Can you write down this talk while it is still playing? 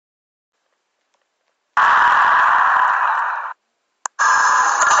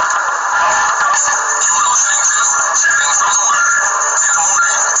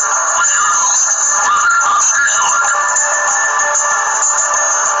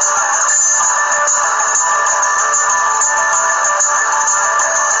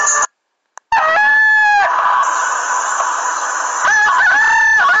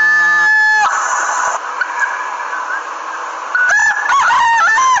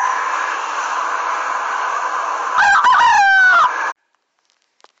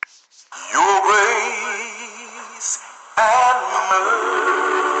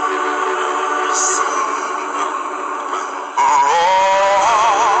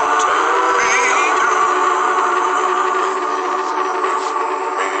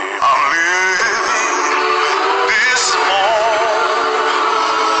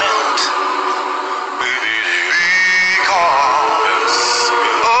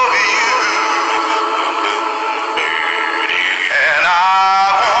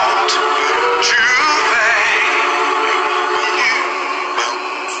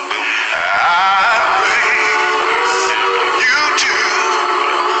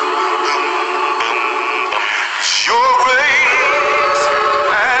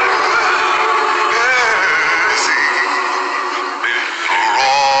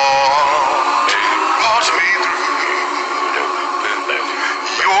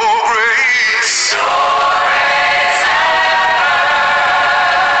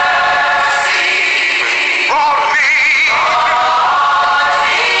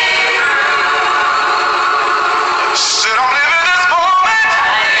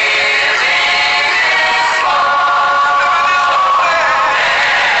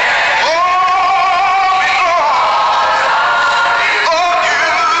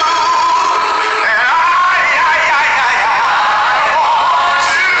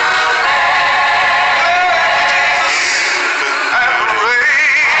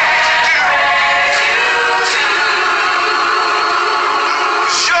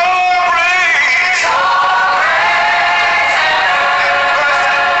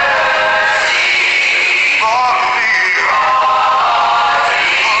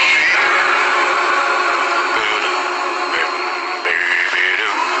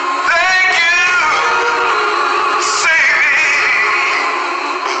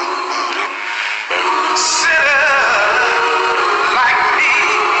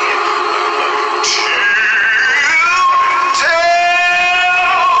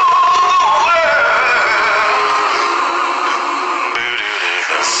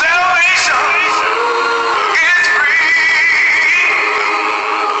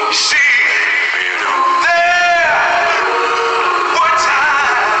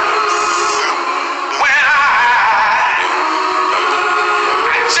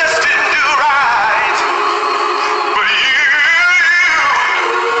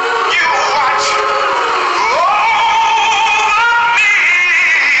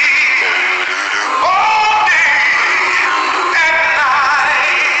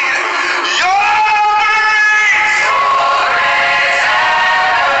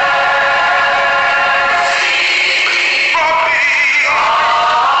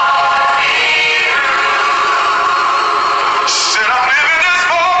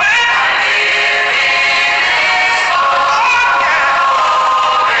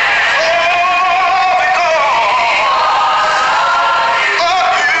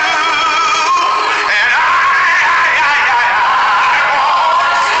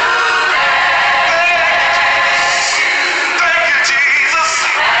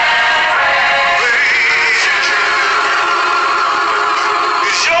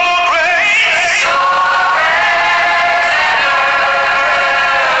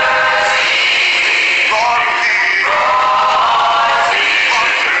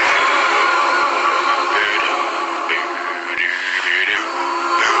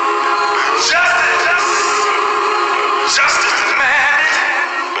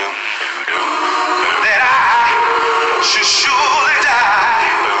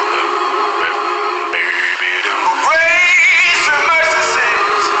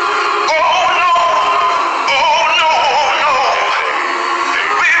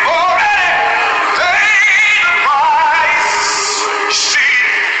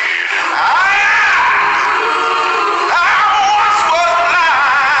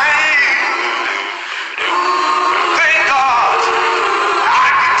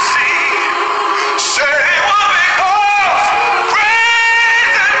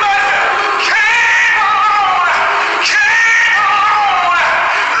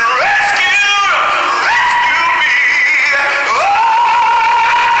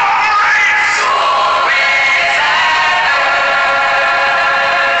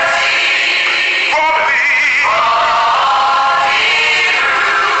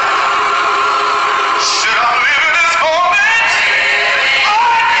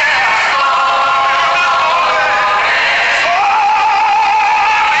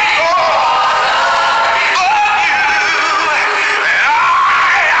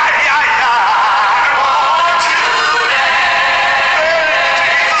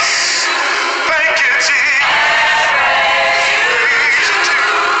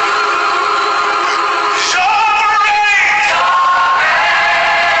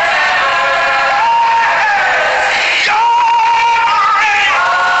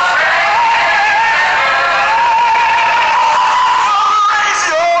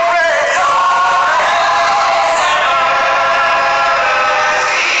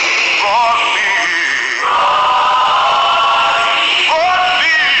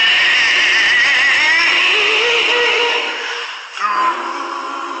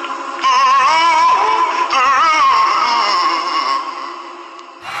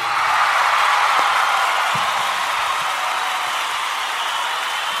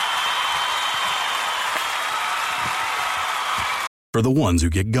For the ones who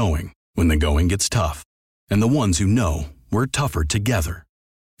get going when the going gets tough, and the ones who know we're tougher together.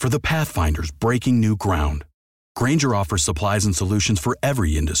 For the Pathfinders breaking new ground, Grainger offers supplies and solutions for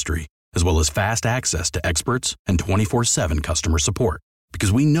every industry, as well as fast access to experts and 24/7 customer support.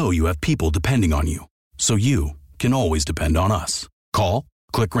 Because we know you have people depending on you, so you can always depend on us. Call,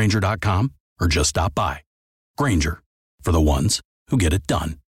 clickgrainger.com, or just stop by. Grainger, for the ones who get it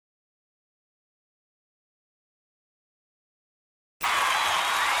done.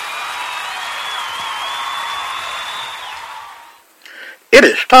 It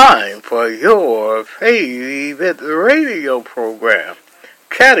is time for your favorite radio program,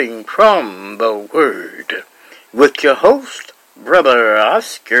 Chatting from the Word, with your host, Brother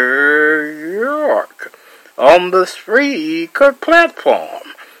Oscar York, on the Spreaker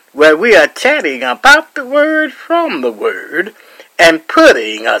platform, where we are chatting about the Word from the Word and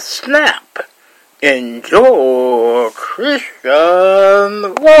putting a snap in your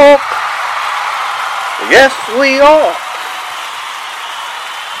Christian walk. Yes, we are.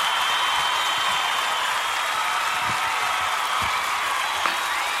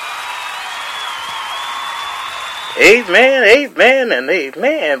 Amen, amen, and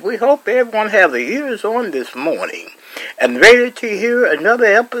amen. We hope everyone has their ears on this morning and ready to hear another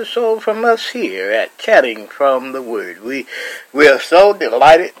episode from us here at Chatting from the Word. We are so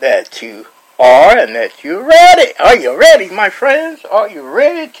delighted that you are and that you're ready. Are you ready, my friends? Are you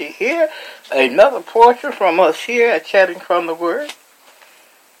ready to hear another portion from us here at Chatting from the Word?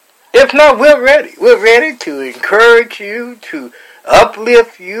 If not, we're ready. We're ready to encourage you, to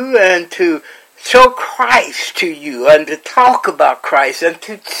uplift you, and to show Christ to you, and to talk about Christ, and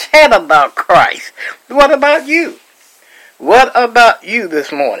to chat about Christ. What about you? What about you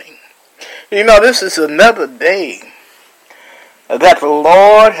this morning? You know, this is another day that the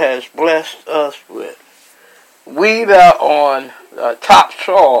Lord has blessed us with. We that are on top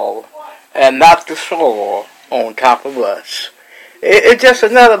soil, and not the soil on top of us. It's just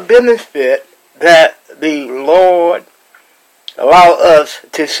another benefit that the Lord allow us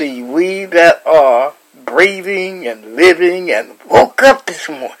to see, we that are breathing and living and woke up this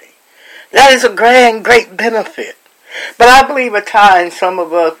morning. That is a great benefit. But I believe at times some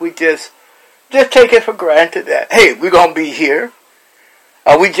of us, we just take it for granted that, hey, we're going to be here.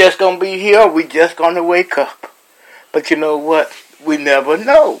 Are we just going to be here? Or are we just going to wake up? But you know what? We never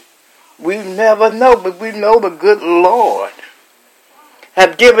know. We never know, but we know the good Lord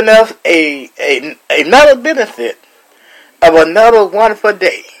have given us another benefit of another wonderful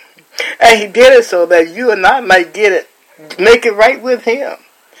day. And he did it so that you and I might make it right with him,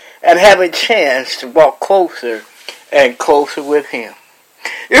 and have a chance to walk closer and closer with him.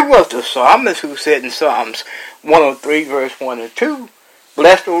 It was the psalmist who said in Psalms 103, verse 1 and 2,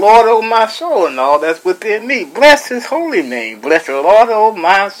 "Bless the Lord, O my soul, and all that's within me. Bless his holy name. Bless the Lord, O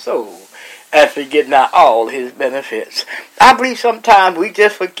my soul, and forget not all his benefits." I believe sometimes we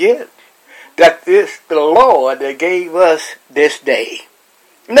just forget that it's the Lord that gave us this day.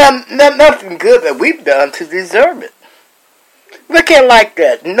 Nothing good that we've done to deserve it. Look at it like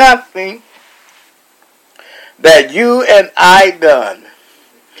that. Nothing that you and I done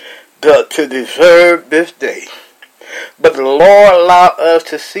to deserve this day. But the Lord allowed us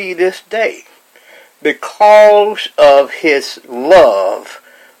to see this day because of his love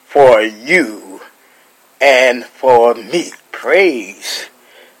for you and for me. Praise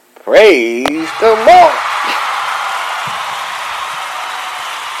the Lord.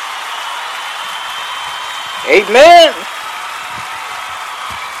 Amen.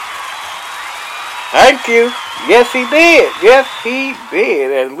 Thank you. Yes, he did. Yes, he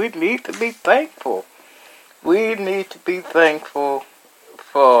did. And we need to be thankful. We need to be thankful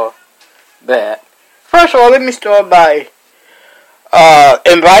for that. First of all, let me start by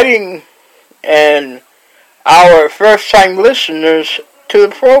inviting our first-time listeners to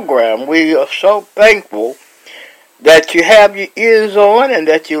the program. We are so thankful that you have your ears on and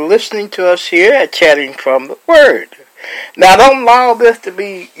that you're listening to us here at Chatting from the Word. Now, don't allow this to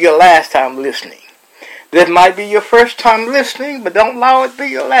be your last time listening. This might be your first time listening, but don't allow it to be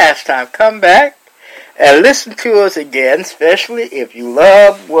your last time. Come back and listen to us again, especially if you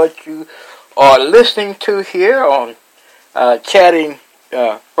love what you are listening to here on Chatting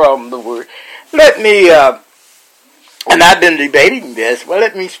from the Word. Let me, and I've been debating this, but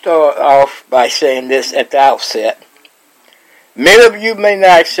let me start off by saying this at the outset. Many of you may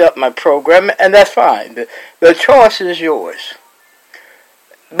not accept my program, and that's fine. The choice is yours.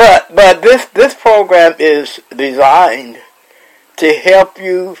 But this program is designed to help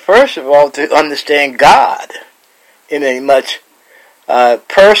you, first of all, to understand God in a much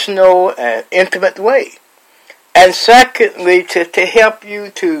personal and intimate way. And secondly, to help you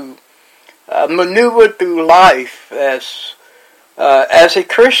to maneuver through life as a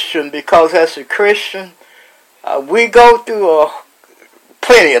Christian, because as a Christian, we go through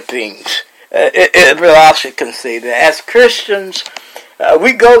plenty of things. I can say that as Christians,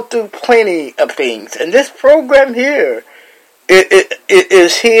 we go through plenty of things, and this program here it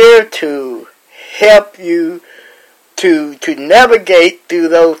is here to help you to navigate through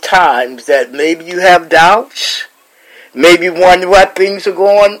those times that maybe you have doubts, maybe you wonder why things are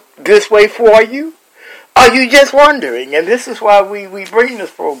going this way for you, or you just wondering. And this is why we bring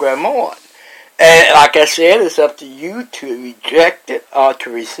this program on. And like I said, it's up to you to reject it or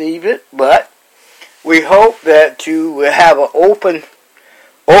to receive it. But we hope that you will have an open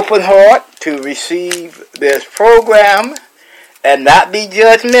heart to receive this program and not be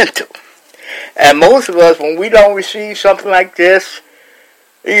judgmental. And most of us, when we don't receive something like this,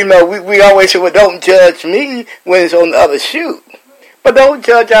 we always say, well, don't judge me when it's on the other shoe. But don't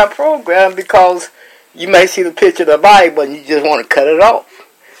judge our program because you may see the picture of the Bible and you just want to cut it off.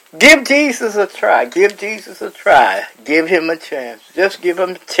 Give Jesus a try. Give Jesus a try. Give him a chance. Just give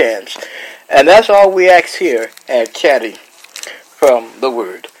him a chance. And that's all we ask here at Chatting from the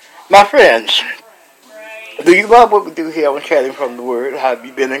Word. My friends, do you love what we do here on Chatting from the Word? Have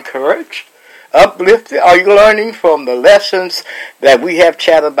you been encouraged? Uplifted? Are you learning from the lessons that we have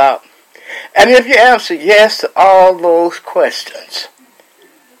chatted about? And if you answer yes to all those questions,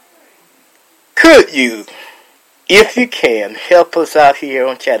 could you, if you can, help us out here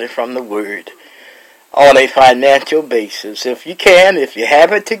on Chatting from the Word on a financial basis? If you can, if you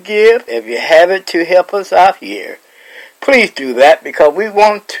have it to give, if you have it to help us out here, please do that, because what we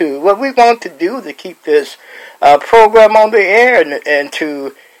want to do to keep this program on the air and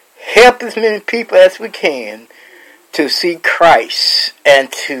to help as many people as we can to see Christ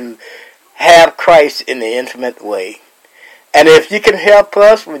and to have Christ in the intimate way. And if you can help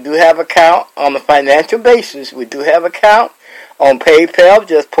us, we do have an account on a financial basis. We do have an account on PayPal.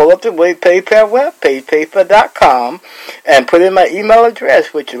 Just pull up the PayPal webpage, paypal.com, and put in my email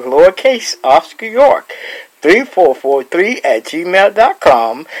address, which is lowercase Oscar York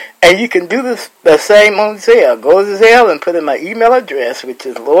 3443@gmail.com. And you can do the same on Zelle. Go to Zelle and put in my email address, which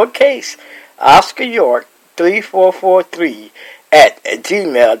is lowercase Oscar York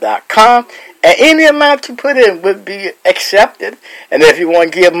 3443@gmail.com. And any amount you put in would be accepted. And if you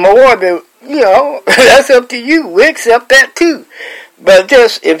want to give more, then, that's up to you. We accept that too. But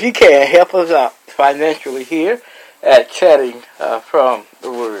just, if you can, help us out financially here at Chatting from the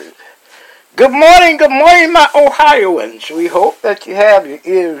Word. Good morning, my Ohioans. We hope that you have your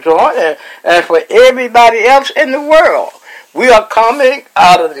ears on. And for everybody else in the world, we are coming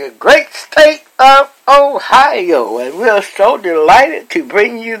out of the great state of Ohio, and we are so delighted to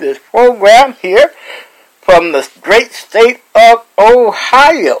bring you this program here from the great state of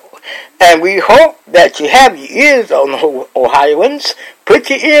Ohio. And we hope that you have your ears on, Ohioans. Put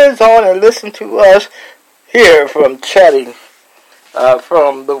your ears on and listen to us here from Chatting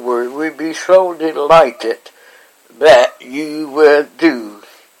from the Word. We'd be so delighted that you will do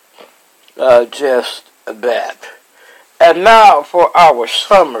just that. And now for our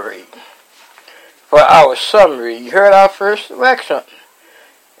summary. You heard our first selection.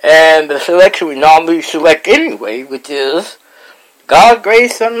 And the selection we normally select anyway, which is God's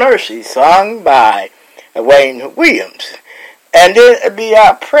Grace and Mercy, sung by Wayne Williams. And then it'll be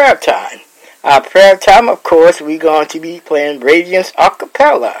our prayer time. Our prayer time, of course, we're going to be playing Radiance a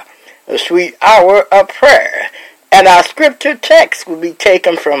cappella, a sweet hour of prayer. And our scripture text will be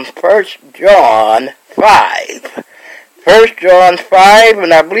taken from 1 John 5. 1 John 5,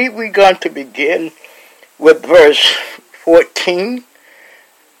 and I believe we're going to begin with verse 14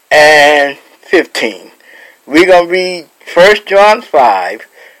 and 15. We're going to read 1 John 5,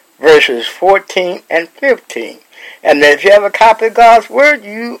 verses 14 and 15. And if you have a copy of God's Word,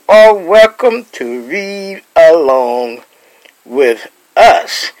 you are welcome to read along with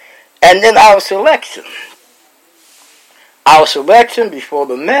us. And then our selection. Our selection before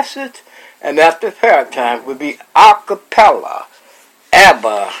the message and after prayer time would be a cappella,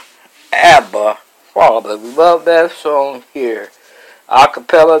 Abba, Abba, Father. We love that song here. A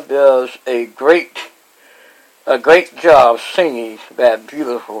cappella does a great job singing that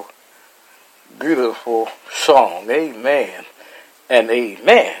beautiful, beautiful song. Amen and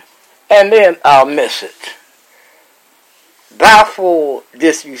amen. And then our message. Doubtful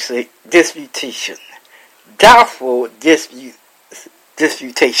disputation. Doubtful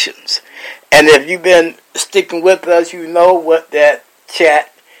disputations. And if you've been sticking with us, you know what that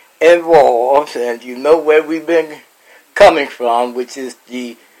chat involves, and you know where we've been coming from, which is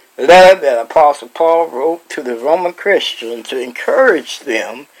the letter that Apostle Paul wrote to the Roman Christians to encourage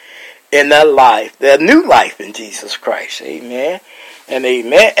them in their life, their new life in Jesus Christ. Amen and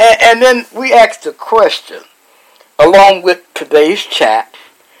amen. And then we asked the question, along with today's chat,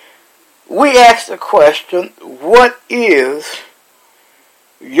 we asked the question, what is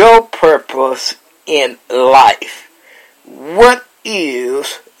your purpose in life? What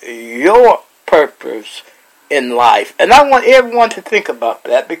is your purpose in life? And I want everyone to think about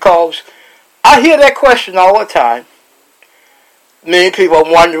that, because I hear that question all the time. Many people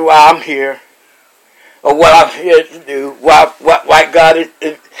wonder why I'm here, or what I'm here to do, why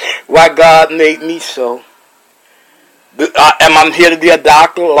God made me so. Am I here to be a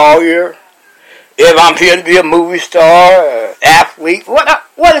doctor, lawyer? If I'm here to be a movie star, athlete,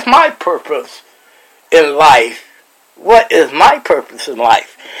 what is my purpose in life? What is my purpose in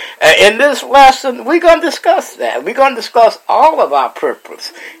life? In this lesson, we're going to discuss that. We're going to discuss all of our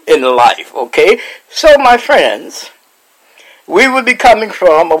purpose in life, okay? So, my friends, we will be coming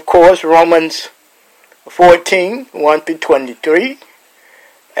from, of course, Romans 14, 1 through 23.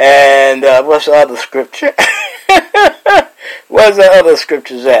 And what's the other scripture? Where's the other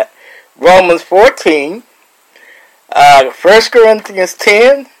scriptures at? Romans 14, 1 Corinthians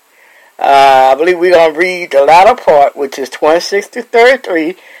 10. I believe we're going to read the latter part, which is 26 to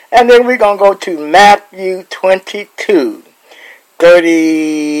 33. And then we're going to go to Matthew 22,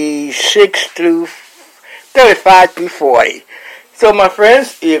 36 through 35 through 40. So, my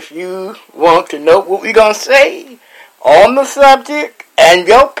friends, if you want to know what we're going to say on the subject and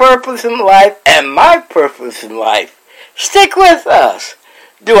your purpose in life and my purpose in life, stick with us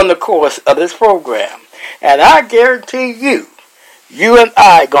during the course of this program. And I guarantee you and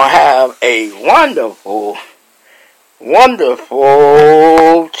I are going to have a wonderful,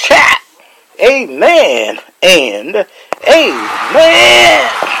 wonderful chat. Amen and amen.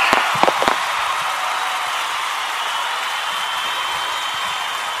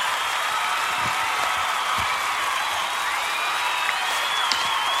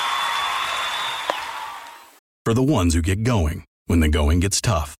 For the ones who get going when the going gets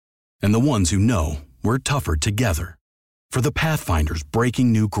tough, and the ones who know we're tougher together. For the Pathfinders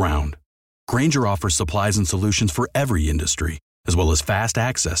breaking new ground, Grainger offers supplies and solutions for every industry, as well as fast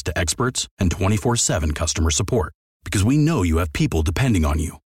access to experts and 24/7 customer support. Because we know you have people depending on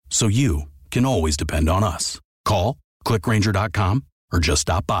you, so you can always depend on us. Call, click Grainger.com, or just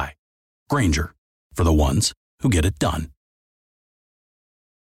stop by. Grainger, for the ones who get it done.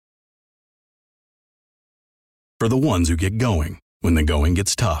 For the ones who get going when the going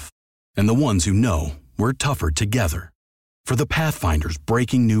gets tough, and the ones who know we're tougher together. For the Pathfinders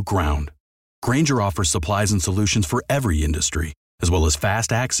breaking new ground, Grainger offers supplies and solutions for every industry, as well as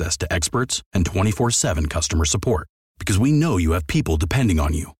fast access to experts and 24/7 customer support. Because we know you have people depending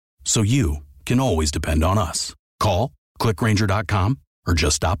on you, so you can always depend on us. Call, click Grainger.com, or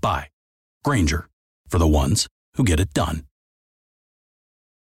just stop by. Grainger, for the ones who get it done.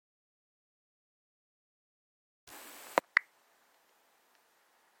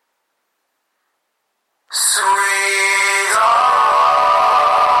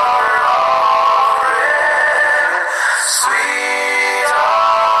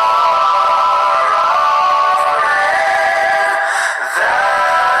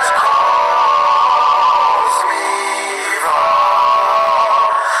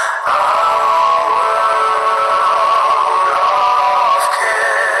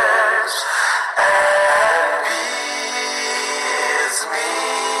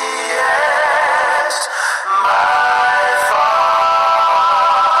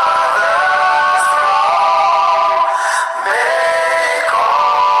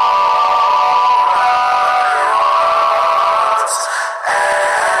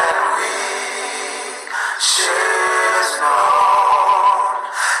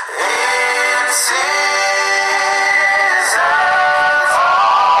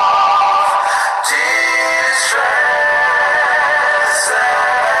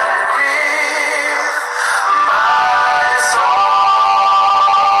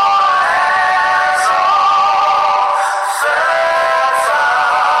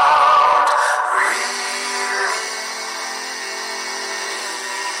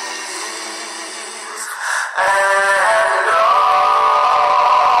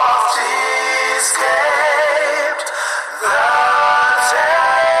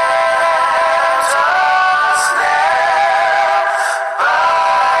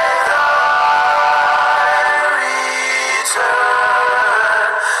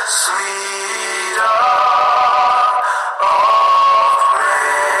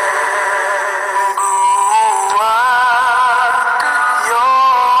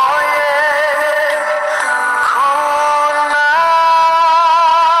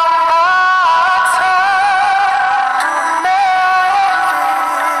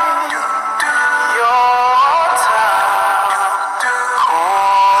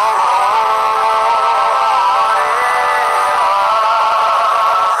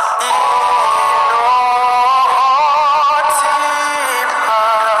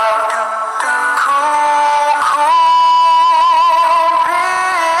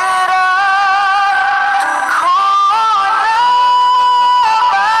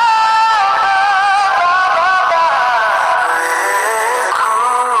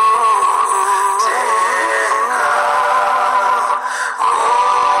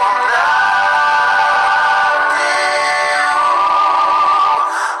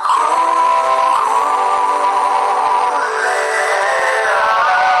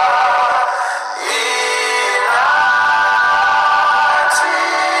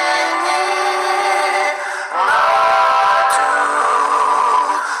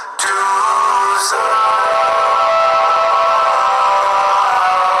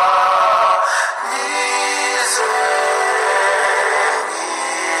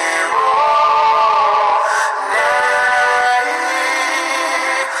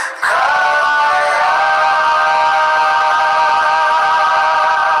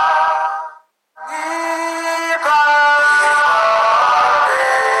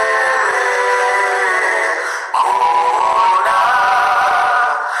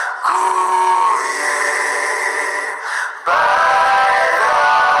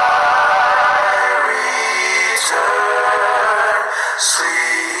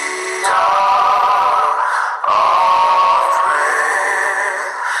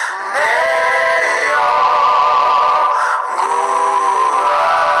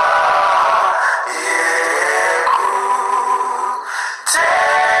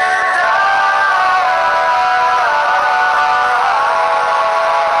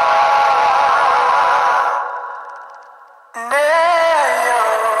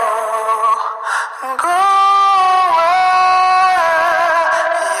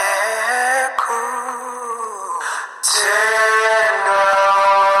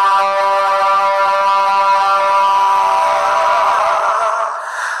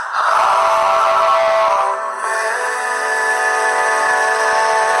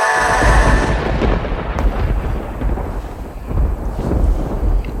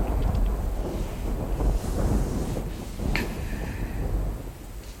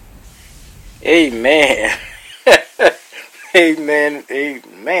 Amen. Amen.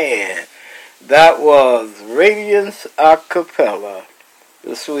 Amen. That was Radiance a cappella,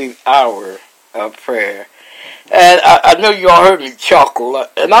 the sweet hour of prayer. And I know you all heard me chuckle,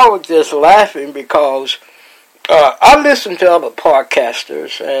 and I was just laughing because I listen to other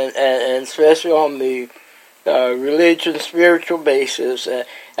podcasters, and especially on the religion, spiritual basis,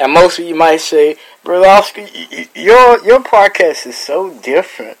 and most of you might say, Brother Oscar, your podcast is so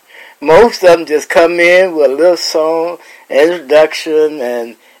different. Most of them just come in with a little song, introduction,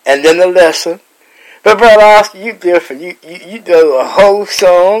 and then a lesson. But Brother Oscar, you different. You do a whole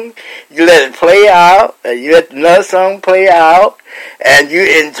song, you let it play out, and you let another song play out, and you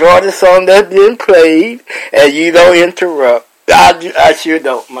enjoy the song that's being played, and you don't interrupt. I sure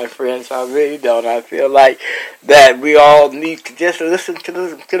don't, my friends. I really don't. I feel like that we all need to just listen to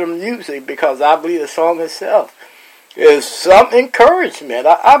the music, because I believe the song itself is some encouragement.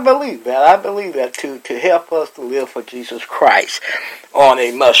 I believe that. I believe that to help us to live for Jesus Christ on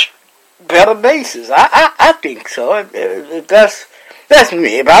a much better basis. I think so. That's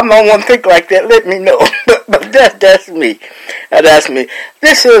me. If I'm the only one to think like that, let me know. but that's me. That's me.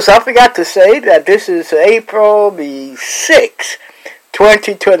 This is, I forgot to say that this is April the 6th,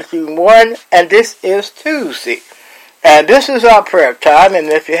 2021, and this is Tuesday. And this is our prayer time, and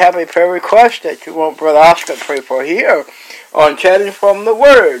if you have a prayer request that you want Brother Oscar to pray for here on Chatting from the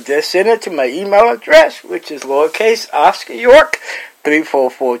Word, just send it to my email address, which is lowercase Oscar York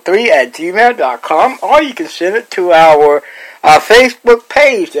 3443 at gmail.com, or you can send it to our Facebook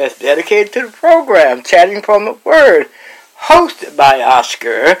page that's dedicated to the program, Chatting from the Word, hosted by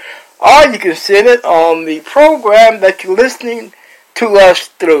Oscar, or you can send it on the program that you're listening to us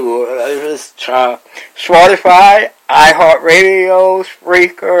through. Spotify, iHeartRadio,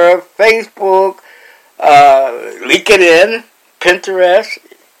 Spreaker, Facebook, LinkedIn, Pinterest,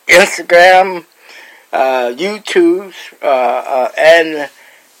 Instagram, YouTube, and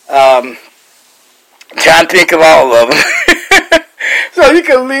trying to think of all of them. So you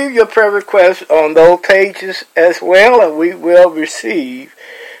can leave your prayer requests on those pages as well, and we will receive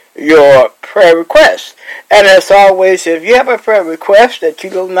your prayer request. And as always, if you have a prayer request that you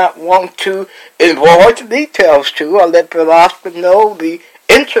do not want to involve the details to, or let Brother Oscar know the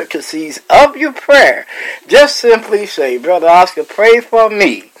intricacies of your prayer, just simply say, Brother Oscar, pray for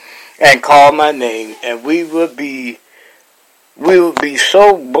me, and call my name, and we will be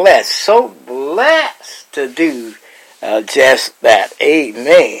so blessed to do just that.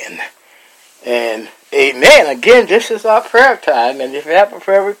 Amen. And amen. Again, this is our prayer time, and if you have a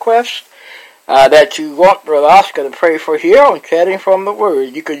prayer request that you want Brother Oscar to pray for here on Chatting from the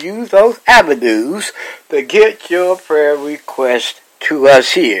Word, you can use those avenues to get your prayer request to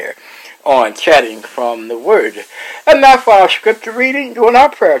us here on Chatting from the Word. And now for our scripture reading during our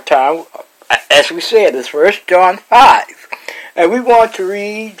prayer time, as we said, it's 1 John 5. And we want to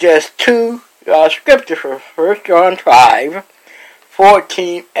read just two scriptures for 1 John 5,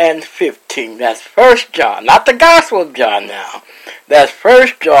 14 and 15. That's 1 John, not the Gospel of John now. That's 1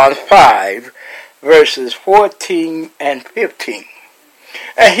 John 5, verses 14 and 15.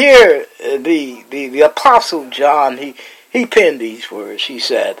 And here, the Apostle John, he penned these words. He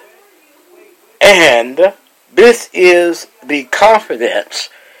said, "And this is the confidence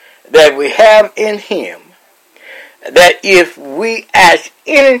that we have in him, that if we ask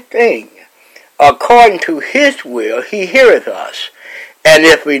anything according to his will, he heareth us. And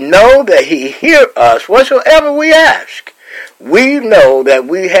if we know that he hear us whatsoever we ask, we know that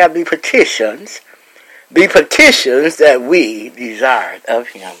we have the petitions that we desired of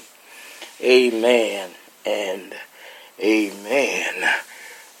him." Amen and amen.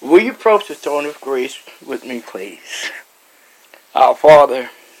 Will you approach the throne of grace with me, please? Our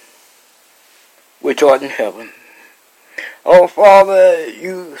Father, which art in heaven, Oh, Father,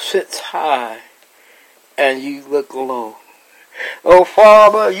 you sit high and you look low. Oh,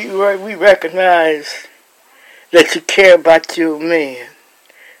 Father, we recognize that you care about your man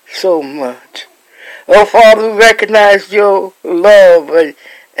so much. Oh, Father, we recognize your love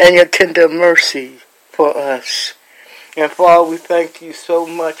and your tender mercy for us. And, Father, we thank you so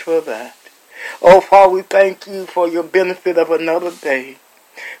much for that. Oh, Father, we thank you for your benefit of another day.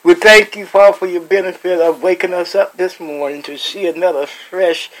 We thank you, Father, for your benefit of waking us up this morning to see another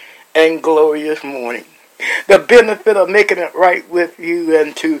fresh and glorious morning. The benefit of making it right with you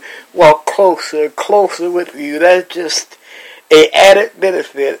and to walk closer with you. That's just an added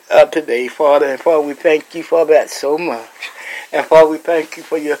benefit of today, Father. And, Father, we thank you for that so much. And, Father, we thank you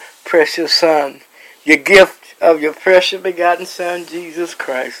for your precious Son, your gift of your precious begotten Son, Jesus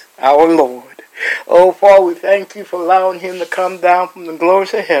Christ, our Lord. Oh, Father, we thank you for allowing him to come down from the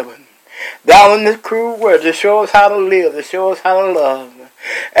glories of heaven, down in this cruel world to show us how to live, to show us how to love.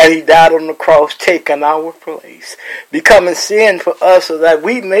 And he died on the cross, taking our place, becoming sin for us so that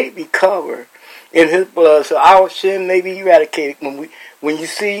we may be covered in his blood, so our sin may be eradicated. When you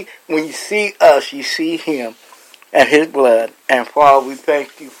see us, you see him and his blood. And Father, we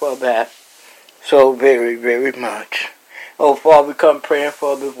thank you for that so very, very much. Oh, Father, we come praying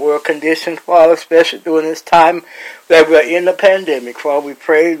for the world conditions, Father, especially during this time that we're in the pandemic. Father, we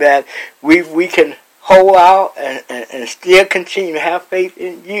pray that we can hold out and still continue to have faith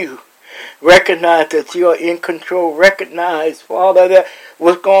in you. Recognize that you are in control. Recognize, Father, that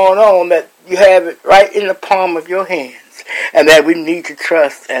what's going on, that you have it right in the palm of your hands, and that we need to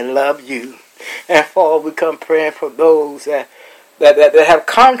trust and love you. And Father, we come praying for those that have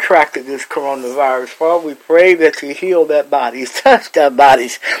contracted this coronavirus. Father, we pray that you heal their bodies, touch their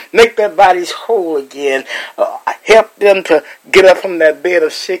bodies, make their bodies whole again, help them to get up from that bed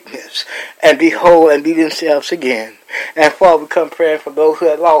of sickness and be whole and be themselves again. And Father, we come praying for those who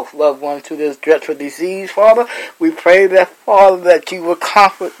have lost loved ones to this dreadful disease. Father, we pray that, Father, that you will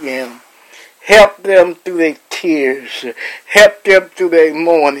comfort them. Help them through their tears. Help them through their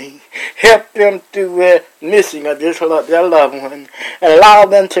mourning. Help them through their missing of their loved one. And allow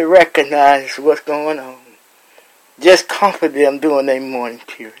them to recognize what's going on. Just comfort them during their mourning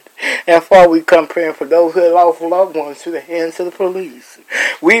period. And Father, we come praying for those who have lost loved ones to the hands of the police.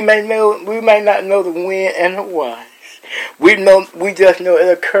 We may not know the when and the why. We just know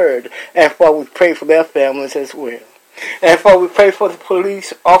it occurred. And Father, we pray for their families as well. And Father, we pray for the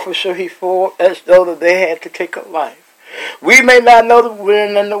police officer he fought as though that they had to take a life. We may not know the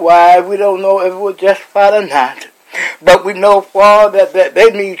when and the why. We don't know if it was justified or not. But we know, Father, that they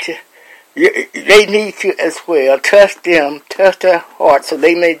need you. They need you as well. Touch them, touch their hearts so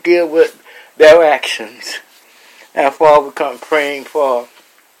they may deal with their actions. And Father, we come praying for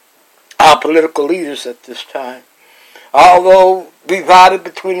our political leaders at this time. Although divided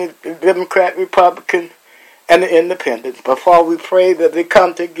between the Democrat, Republican, and the independents. But Father, we pray that they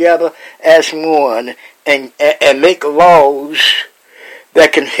come together as one and make laws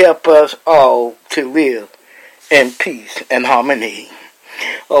that can help us all to live in peace and harmony.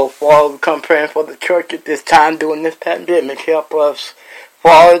 Oh, Father, we come praying for the church at this time during this pandemic. Help us,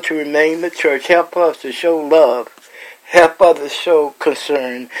 Father, to remain the church. Help us to show love. Help us to show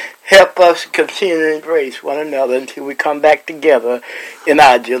concern. Help us to continue to embrace one another until we come back together in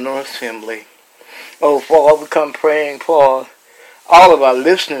our General Assembly. Oh, Father, we come praying for all of our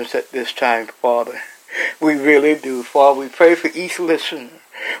listeners at this time, Father. We really do, Father. We pray for each listener.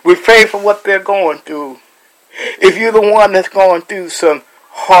 We pray for what they're going through. If you're the one that's going through some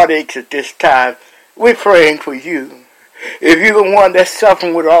heartaches at this time, we're praying for you. If you're the one that's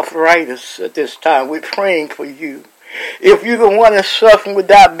suffering with arthritis at this time, we're praying for you. If you're the one that's suffering with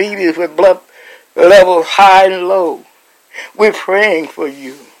diabetes, with blood levels high and low, we're praying for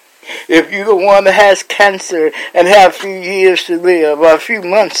you. If you're the one that has cancer and have a few years to live or a few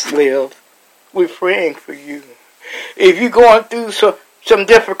months to live, we're praying for you. If you're going through some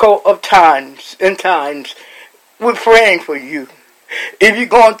difficult times, we're praying for you. If you're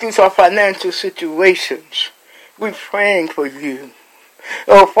going through some financial situations, we're praying for you.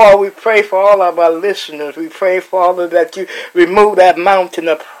 Oh, Father, we pray for all of our listeners. We pray, Father, that you remove that mountain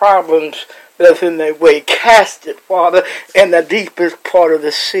of problems that's in their way. Cast it, Father, in the deepest part of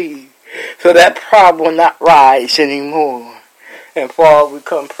the sea, so that problem will not rise anymore. And Father, we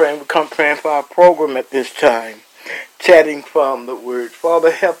come praying for our program at this time, chatting from the Word.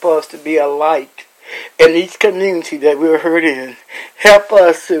 Father, help us to be a light in each community that we're hurt in. Help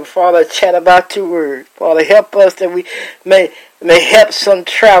us to, Father, chat about your Word. Father, help us that we may help some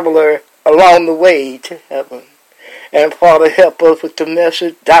traveler along the way to heaven. And Father, help us with the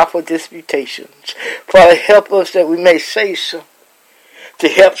message, Doubtful disputations. Father, help us that we may say so, to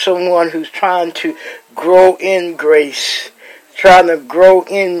help someone who's trying to grow in grace, trying to grow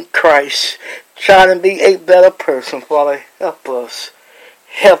in Christ, trying to be a better person. Father, help us.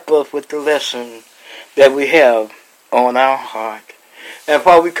 Help us with the lesson that we have on our heart. And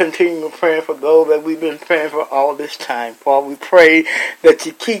Father, we continue praying for those that we've been praying for all this time. Father, we pray that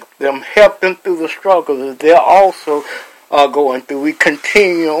you keep them, help them through the struggles that they're also going through. We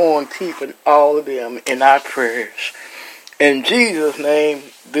continue on keeping all of them in our prayers. In Jesus' name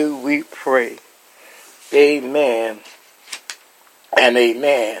do we pray. Amen and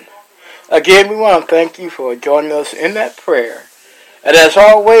amen. Again, we want to thank you for joining us in that prayer. And as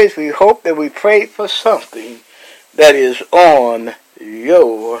always, we hope that we prayed for something that is on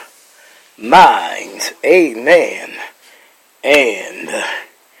your minds. Amen and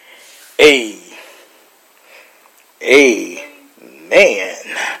amen.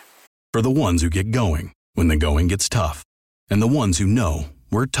 For the ones who get going when the going gets tough, and the ones who know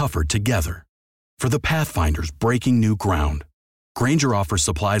we're tougher together. For the Pathfinders breaking new ground, Grainger offers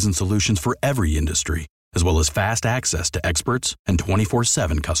supplies and solutions for every industry, as well as fast access to experts and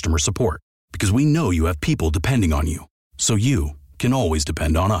 24/7 customer support. Because we know you have people depending on you, so you can always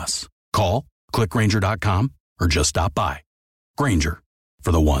depend on us. Call, click Grainger.com, or just stop by. Grainger,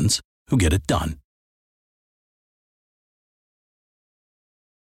 for the ones who get it done.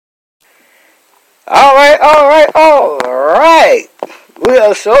 All right. We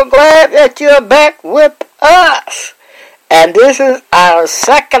are so glad that you're back with us. And this is our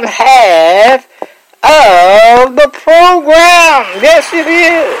second half of the program. Yes, it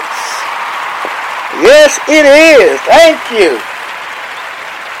is. Yes, it is. Thank you.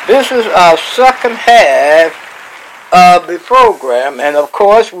 This is our second half of the program. And, of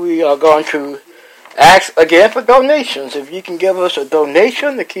course, we are going to ask again for donations. If you can give us a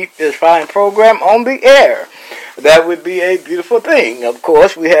donation to keep this fine program on the air, that would be a beautiful thing. Of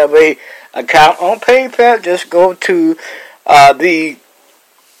course, we have a account on PayPal. Just go to the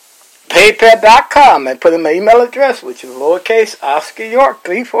paypal.com and put in my email address, which is lowercase Oscar York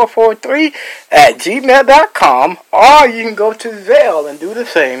 3443 at gmail.com, or you can go to Zelle and do the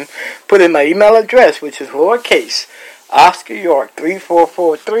same. Put in my email address, which is lowercase Oscar York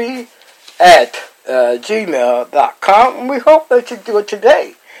 3443 at gmail.com. And we hope that you do it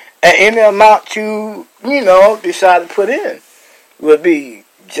today. And any amount you decide to put in will be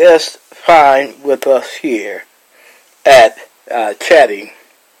just fine with us here at Chatting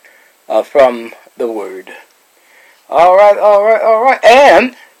from the Word. All right.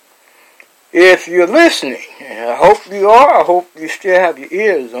 And if you're listening, and I hope you are, I hope you still have your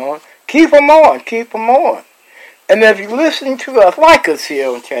ears on, keep them on. And if you're listening to us, like us here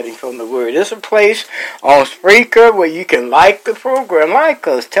on Chatting from the Word. It's a place on Spreaker where you can like the program. Like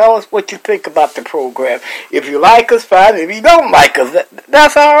us. Tell us what you think about the program. If you like us, fine. If you don't like us,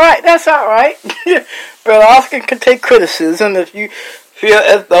 that's all right. Brother Oscar can take criticism. If you feel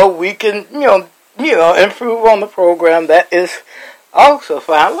as though we can, improve on the program, that is also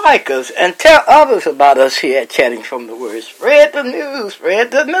fine. Like us and tell others about us here at Chatting from the Word. Spread the news.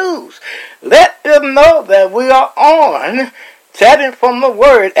 Let them know that we are on Chatting from the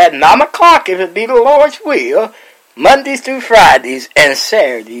Word at 9 o'clock, if it be the Lord's will, Mondays through Fridays and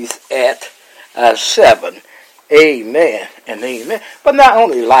Saturdays at 7. Amen and amen. But not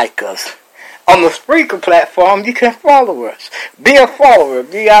only like us, on the Spreaker platform, you can follow us. Be a follower.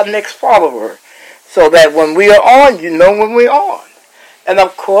 Be our next follower. So that when we are on, you know when we're on. And,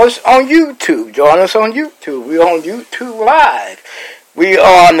 of course, on YouTube. Join us on YouTube. We're on YouTube Live. We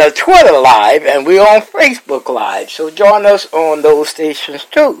are on the Twitter Live, and we're on Facebook Live. So join us on those stations,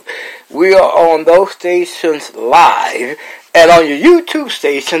 too. We are on those stations live. And on your YouTube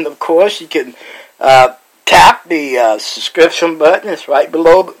station, of course, you can tap the subscription button. It's right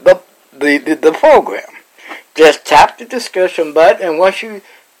below the program. Just tap the subscription button, and once you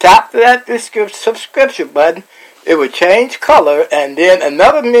tap that subscription button, it will change color, and then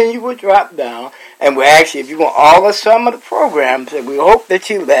another menu will drop down, and we'll ask you if you want all or some of the programs, and we hope that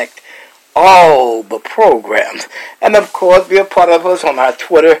you elect all the programs. And, of course, be a part of us on our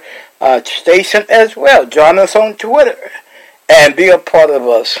Twitter station as well. Join us on Twitter, and be a part of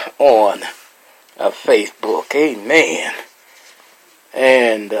us on Facebook. Amen.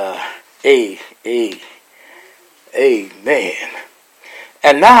 And amen.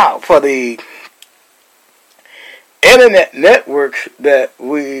 And now for the internet networks that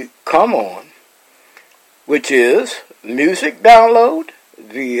we come on, which is Music Download,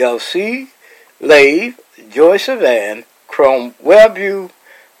 VLC, Lave, Joy Savan, Chrome WebView,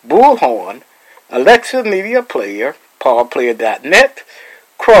 Bullhorn, Alexa Media Player, PaulPlayer.net,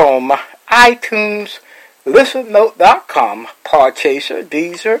 Chrome, iTunes, ListenNote.com, Podchaser,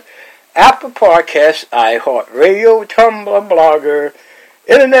 Deezer, Apple Podcasts, iHeartRadio, Tumblr, Blogger,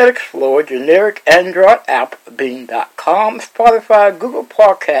 Internet Explorer, generic Android app, Bing.com, Spotify, Google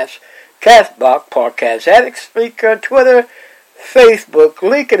Podcasts, Castbox, Podcast Addict, Spreaker, Twitter, Facebook,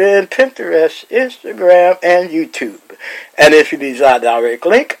 LinkedIn, Pinterest, Instagram, and YouTube. And if you desire a direct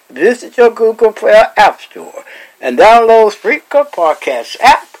link, visit your Google Play App Store and download Spreaker Podcast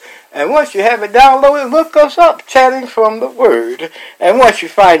app. And once you have it downloaded, look us up, Chatting from the Word. And once you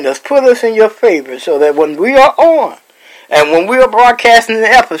find us, put us in your favorites so that when we are on, and when we are broadcasting an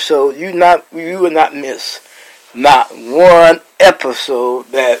episode, you will not miss not one episode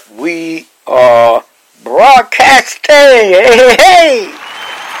that we are broadcasting. Hey, hey, hey!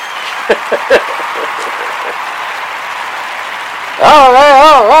 All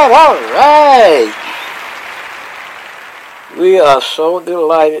right. We are so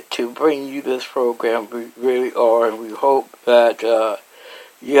delighted to bring you this program. We really are, and we hope that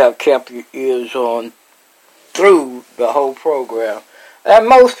you have kept your ears on through the whole program. And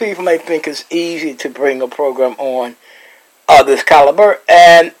most people may think it's easy to bring a program on of this caliber.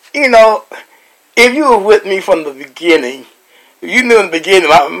 And, you know, if you were with me from the beginning, you knew in the beginning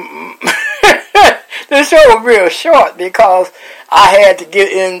the show was real short because I had to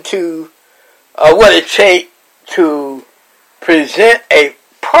get into what it takes to present a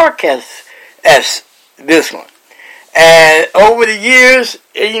podcast as this one. And over the years,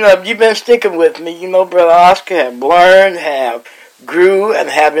 you know, if you've been sticking with me, you know, Brother Oscar have learned, have grew, and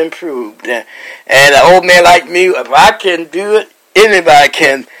have improved. And an old man like me, if I can do it, anybody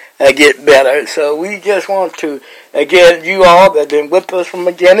can get better. So we just want to, again, you all that have been with us from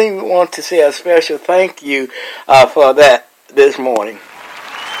the beginning, we want to say a special thank you for that this morning.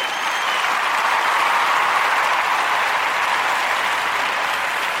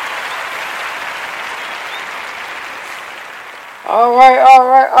 All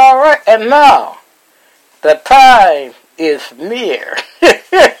right. And now, the time is near.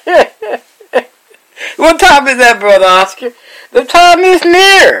 What time is that, Brother Oscar? The time is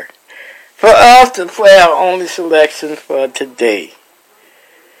near for us to play our only selection for today.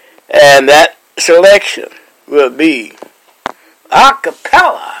 And that selection will be a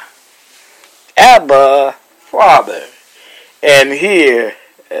cappella, Abba Father. And here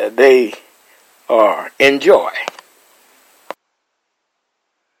they are. Enjoy.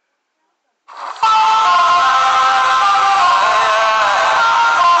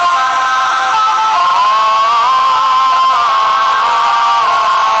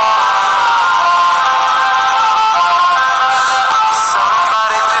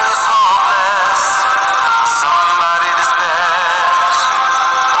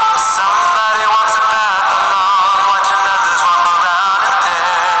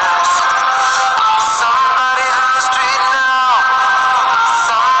 Somebody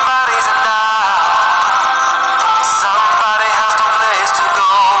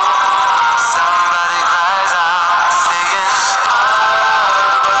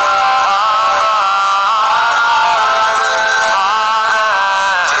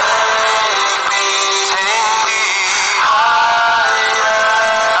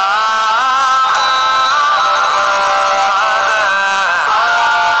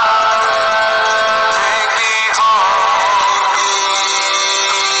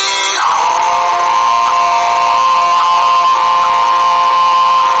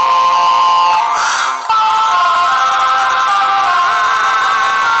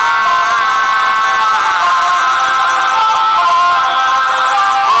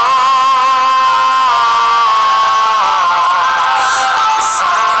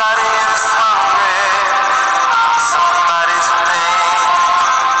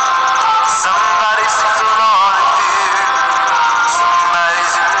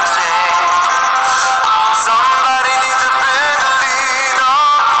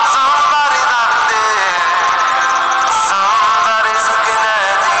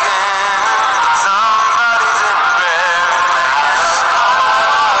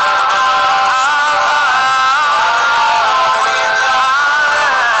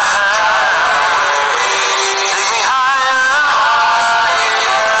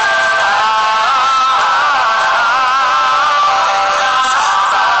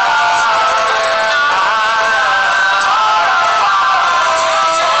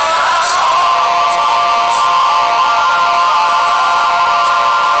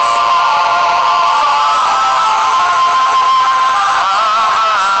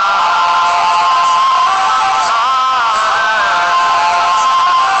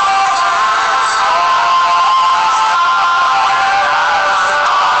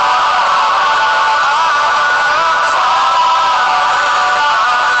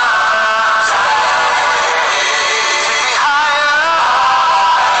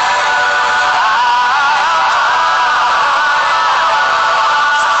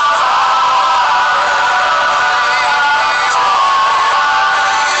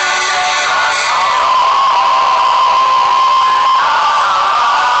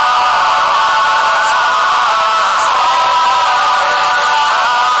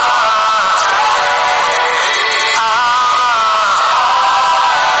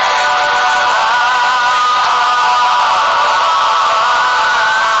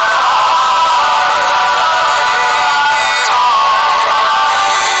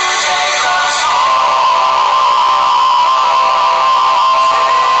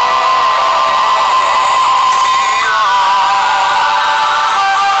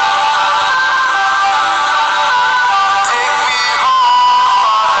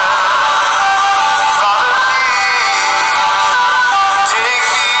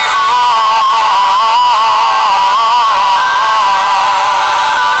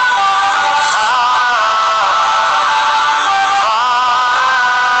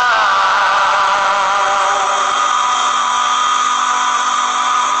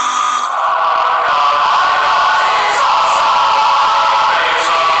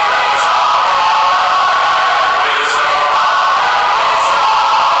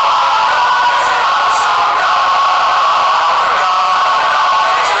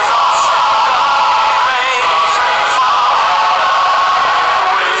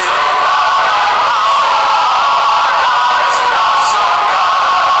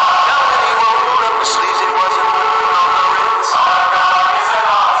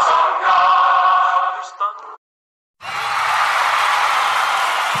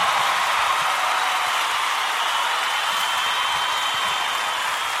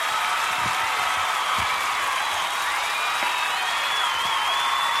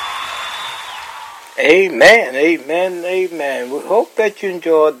Amen, amen, amen. We hope that you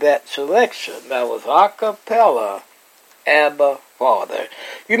enjoyed that selection. That was a cappella, Abba Father.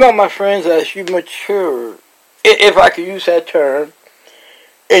 You know, my friends, as you mature, if I could use that term,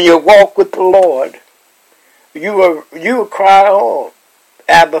 in your walk with the Lord, you will cry on,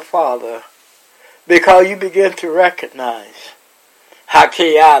 Abba Father, because you begin to recognize how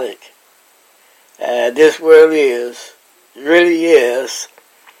chaotic this world really is,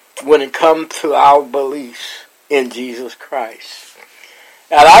 when it comes to our beliefs in Jesus Christ.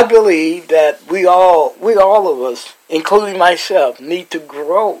 And I believe that we all of us, including myself, need to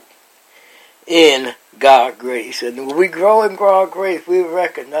grow in God's grace. And when we grow in God's grace, we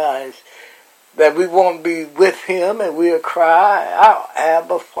recognize that we won't be with Him, and we'll cry out,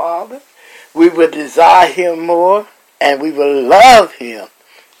 Abba Father. We will desire Him more, and we will love Him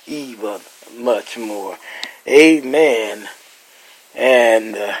even much more. Amen.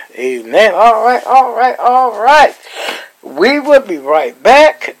 And amen. All right. We will be right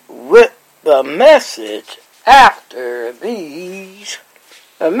back with the message after these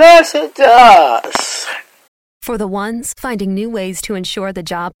messages. For the ones finding new ways to ensure the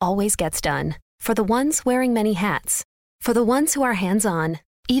job always gets done. For the ones wearing many hats. For the ones who are hands-on,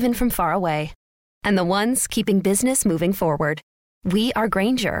 even from far away. And the ones keeping business moving forward. We are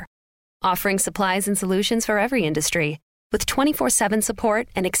Grainger, offering supplies and solutions for every industry, with 24/7 support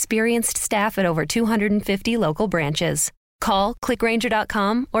and experienced staff at over 250 local branches. Call,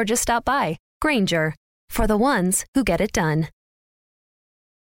 clickgrainger.com, or just stop by. Grainger, for the ones who get it done.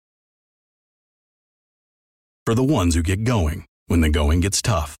 For the ones who get going when the going gets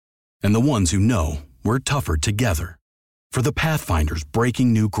tough. And the ones who know we're tougher together. For the Pathfinders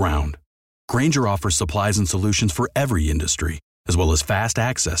breaking new ground. Grainger offers supplies and solutions for every industry, as well as fast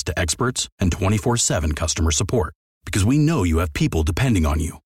access to experts and 24/7 customer support. Because we know you have people depending on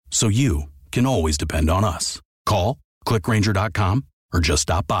you, so you can always depend on us. Call, clickgrainger.com, or just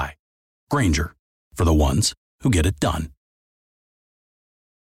stop by. Grainger, for the ones who get it done.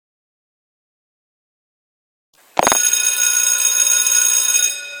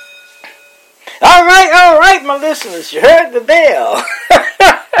 All right, my listeners, you heard the bell.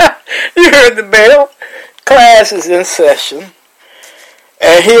 You heard the bell. Class is in session.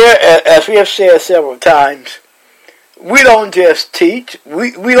 And here, as we have said several times, we don't just teach,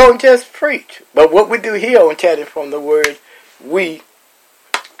 we don't just preach. But what we do here on Chatting from the Word, we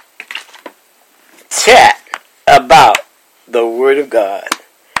chat about the Word of God.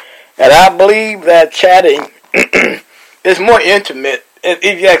 And I believe that chatting is more intimate,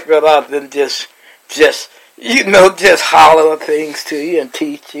 if you ask me about than just holler things to you and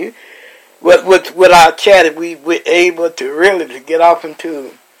teach you. With our chatting, we're able to really get off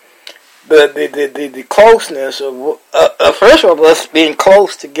into the closeness of first of all, us being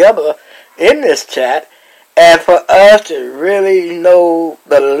close together in this chat, and for us to really know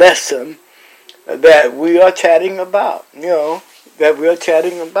the lesson that we are chatting about.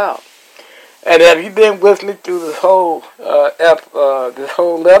 And have you been with me through this whole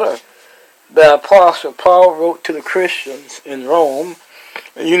letter that Apostle Paul wrote to the Christians in Rome?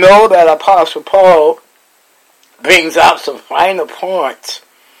 You know that Apostle Paul brings out some final points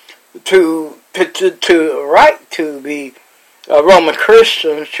to write to the Roman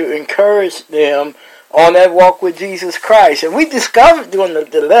Christians to encourage them on that walk with Jesus Christ. And we discovered during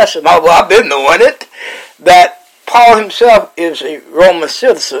the lesson, although I've been knowing it, that Paul himself is a Roman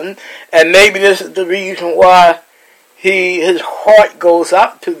citizen, and maybe this is the reason why his heart goes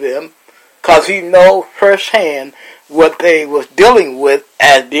out to them, because he knows firsthand what they was dealing with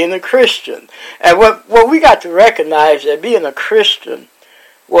as being a Christian. And what we got to recognize that being a Christian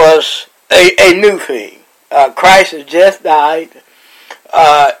was a new thing. Christ had just died,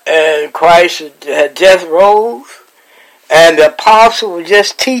 and Christ had just rose, and the apostle was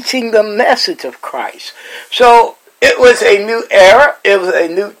just teaching the message of Christ. So it was a new era, it was a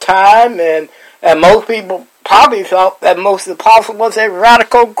new time, and most people probably thought that most of the apostles was a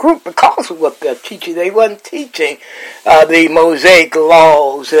radical group because of what they're teaching. They wasn't teaching the Mosaic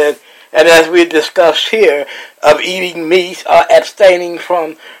laws, and as we discussed here, of eating meat or abstaining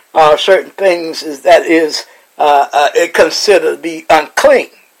from certain things that is considered to be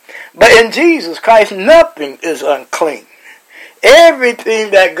unclean. But in Jesus Christ, nothing is unclean. Everything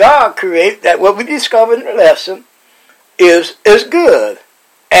that God created, that what we discovered in the lesson, is good,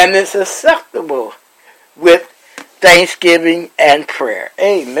 and it's acceptable with thanksgiving and prayer.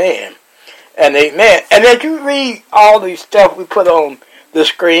 Amen. And amen. And as you read all these stuff we put on the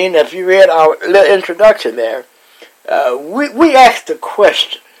screen, if you read our little introduction there, we asked the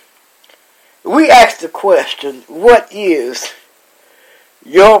question. We asked the question, what is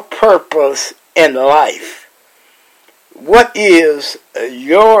your purpose in life? What is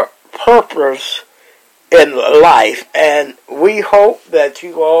your purpose in life? And we hope that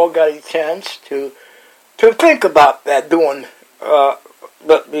you all got a chance to think about that during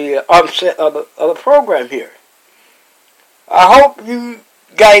the onset of the program here. I hope you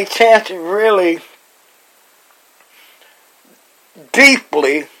got a chance to really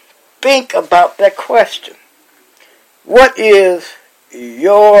deeply think about that question. What is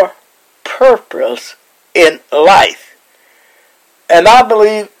your purpose in life? And I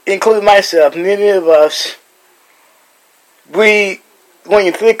believe, including myself, many of us, when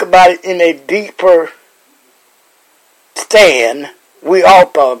you think about it in a deeper stand, we all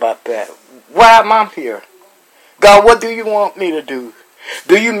thought about that. Why am I here? God, what do you want me to do?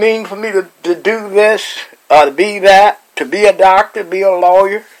 Do you mean for me to do this, or to be that, to be a doctor, be a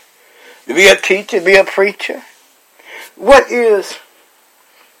lawyer, to be a teacher, be a preacher? What is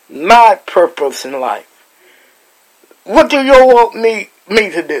my purpose in life? What do you want me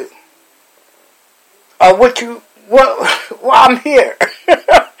to do? Well, I'm here.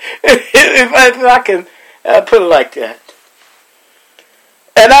 if I can put it like that.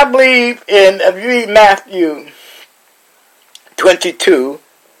 And I believe if you read Matthew 22,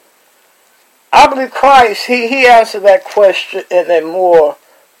 I believe Christ, he answered that question in a more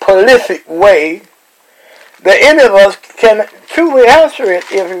prolific way that any of us can truly answer it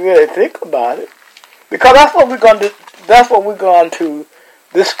if we really think about it. Because that's what we're going to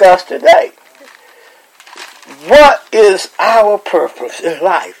discuss today. What is our purpose in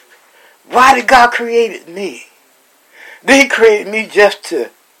life? Why did God create me? Did He create me just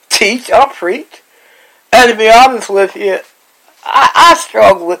to teach or preach? And to be honest with you, I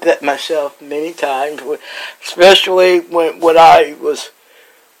struggle with that myself many times, especially when I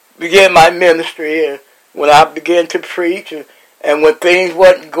began my ministry and when I began to preach and when things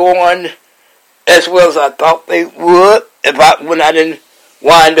wasn't going as well as I thought they would. When I didn't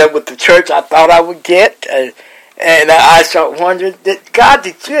wind up with the church I thought I would get, and I started wondering, God,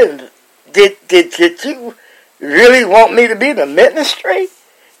 did you really want me to be in the ministry?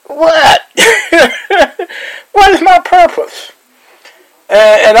 What? What is my purpose?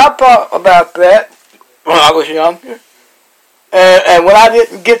 And I thought about that when I was younger. And when I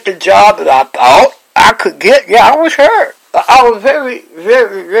didn't get the job that I thought I could get, I was hurt. I was very,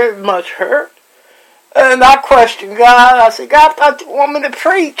 very, very much hurt. And I questioned God. I said, God, I thought you want me to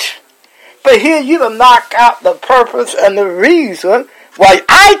preach. But here you done knock out the purpose and the reason why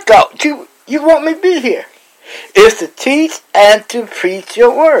I thought you want me to be here. Is to teach and to preach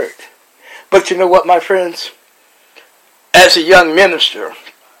your word. But you know what, my friends? As a young minister,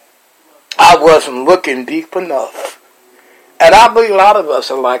 I wasn't looking deep enough. And I believe a lot of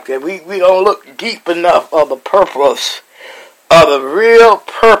us are like that. We don't look deep enough of the purpose, of the real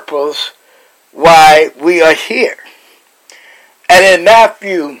purpose why we are here. And in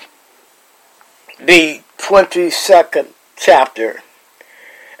Matthew, the 22nd chapter,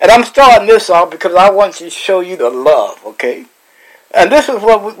 and I'm starting this off because I want to show you the love, okay? And this is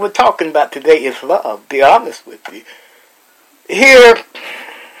what we're talking about today is love, be honest with you. Here,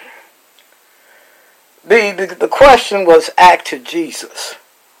 the question was asked to Jesus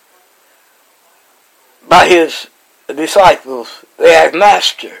by his disciples. They asked,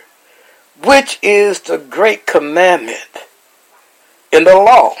 Master, which is the great commandment in the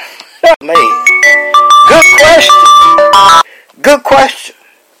law? Man, good question. Good question.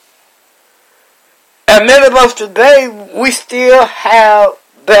 And many of us today, we still have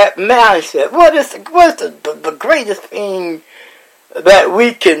that mindset. What is the greatest thing that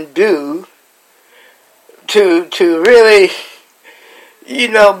we can do to really,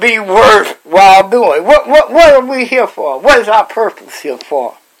 be worthwhile doing? What are we here for? What is our purpose here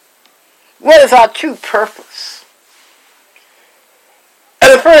for? What is our true purpose?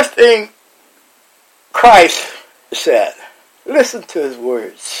 And the first thing Christ said, listen to his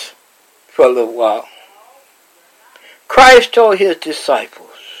words for a little while. Christ told his disciples,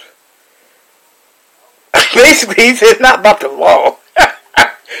 basically he said it's not about the law.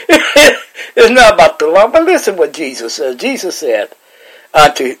 It's not about the law, but listen what Jesus said. Jesus said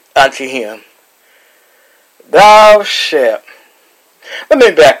unto him, thou shalt. Let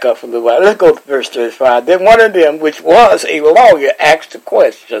me back up a little while. Let's go to verse 35. Then one of them, which was a lawyer, asked a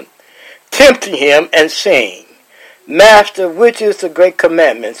question, tempting him and saying, Master, which is the great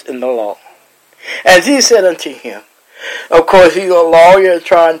commandments in the law? And Jesus said unto him, of course, he's a lawyer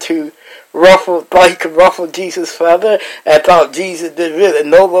trying to thought he could ruffle Jesus' feather and thought Jesus didn't really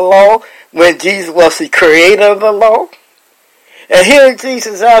know the law when Jesus was the creator of the law. And here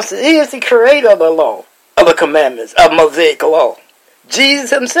Jesus answered, he is the creator of the law, of the commandments, of Mosaic law.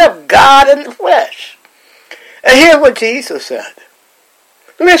 Jesus himself, God in the flesh. And here's what Jesus said.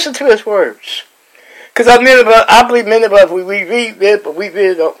 Listen to his words. Because I believe many of us, we read this, but we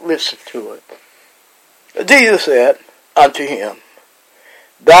really don't listen to it. Jesus said unto him,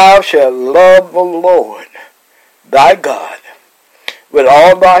 Thou shalt love the Lord thy God with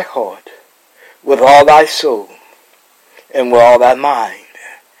all thy heart, with all thy soul, and with all thy mind.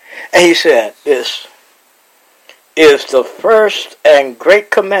 And he said, this is the first and great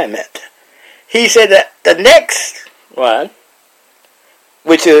commandment. He said that the next one,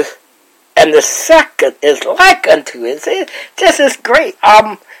 which is, and the second is like unto it. It's just as great.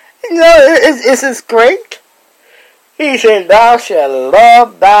 It's as great. He said, Thou shalt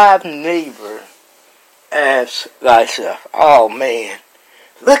love thy neighbor as thyself. Oh, man.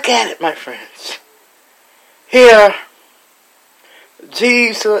 Look at it, my friends. Here,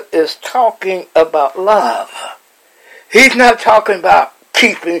 Jesus is talking about love. He's not talking about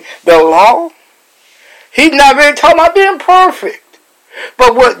keeping the law. He's not really talking about being perfect.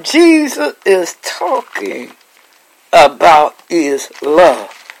 But what Jesus is talking about is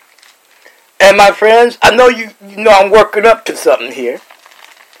love. And my friends, I know you know I'm working up to something here.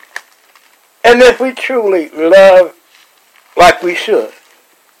 And if we truly love like we should,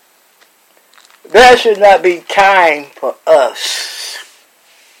 there should not be time for us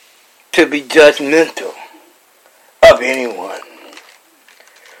to be judgmental of anyone.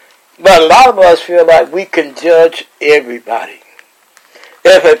 But a lot of us feel like we can judge everybody.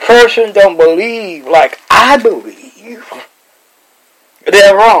 If a person don't believe like I believe,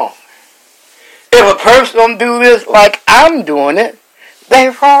 they're wrong. If a person don't do this like I'm doing it,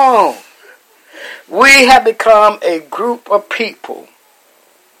 they're wrong. We have become a group of people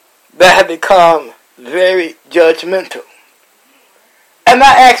that have become very judgmental. And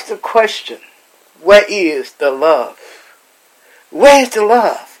I ask the question, where is the love? Where is the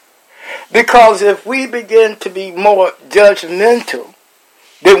love? Because if we begin to be more judgmental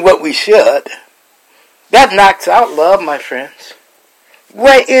than what we should, that knocks out love, my friends.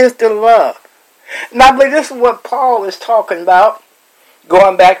 Where is the love? And I believe this is what Paul is talking about,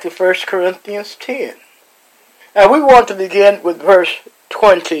 going back to 1 Corinthians 10. And we want to begin with verse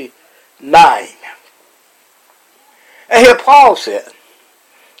 29. And here Paul said,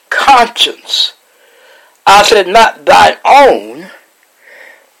 Conscience, I said, not thine own,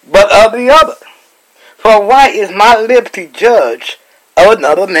 but of the other. For why is my liberty judged of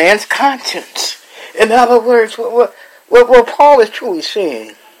another man's conscience? In other words, what Paul is truly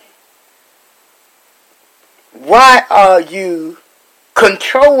saying, why are you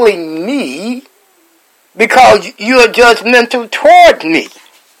controlling me because you're judgmental toward me?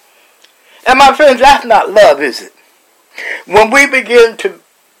 And my friends, that's not love, is it? When we begin to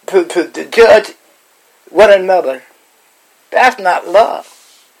judge one another, that's not love.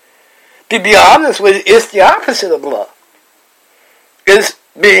 To be honest with you, it's the opposite of love. It's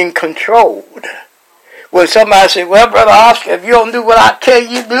being controlled. When somebody says, well, Brother Oscar, if you don't do what I tell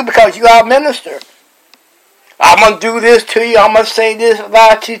you to do because you are a minister, I'm going to do this to you, I'm going to say this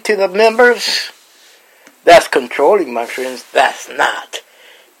about you to the members. That's controlling, my friends. That's not.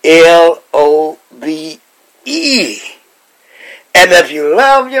 L-O-V-E. And if you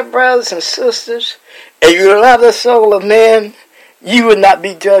love your brothers and sisters, and you love the soul of men, you will not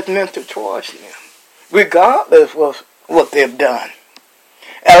be judgmental towards them, regardless of what they've done.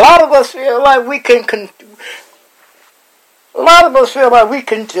 And a lot of us feel like we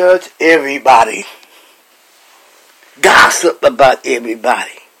can judge everybody, gossip about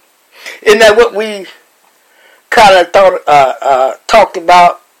everybody. Isn't that what we kind of talked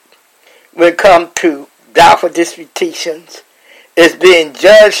about when it comes to doubtful disputations? It's being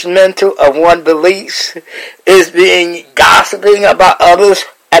judgmental of one's beliefs. It's being gossiping about others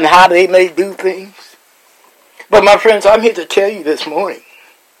and how they may do things. But my friends, I'm here to tell you this morning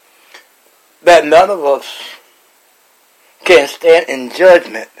that none of us can stand in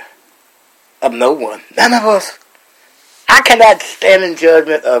judgment of no one. None of us. I cannot stand in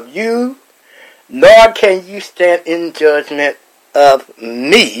judgment of you, nor can you stand in judgment of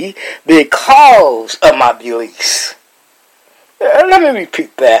me because of my beliefs. Let me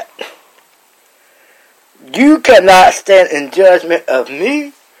repeat that. You cannot stand in judgment of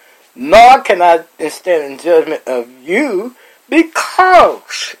me, nor can I stand in judgment of you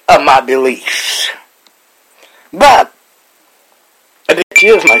because of my beliefs. But, the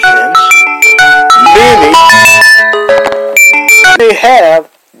truth is, my friends, many have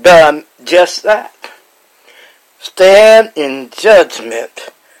done just that. Stand in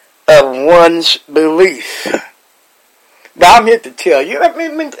judgment of one's belief. Now I'm here to tell you, let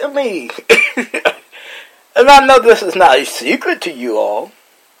me And I know this is not a secret to you all,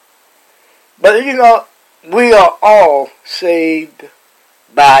 but we are all saved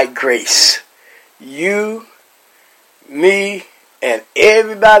by grace. You, me, and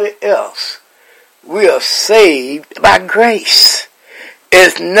everybody else. We are saved by grace.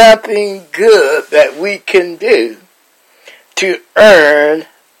 It's nothing good that we can do to earn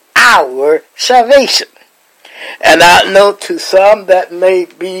our salvation. And I know to some that may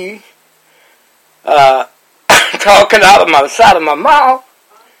be talking out of my side of my mouth.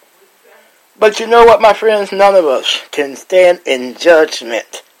 But you know what, my friends? None of us can stand in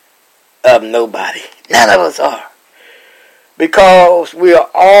judgment of nobody. None of us are. Because we are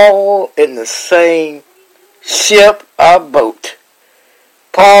all in the same ship or boat.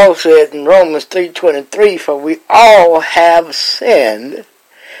 Paul said in Romans 3:23, for we all have sinned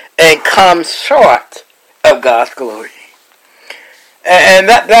and come short of God's glory. And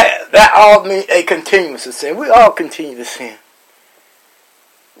that all means a continuous sin. We all continue to sin.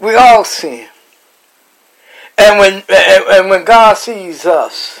 We all sin. And when God sees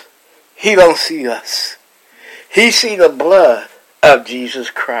us, He don't see us. He see the blood of Jesus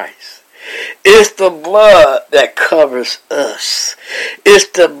Christ. It's the blood that covers us. It's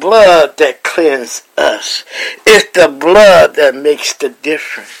the blood that cleanses us. It's the blood that makes the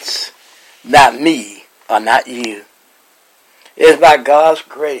difference. Not me or not you. It's by God's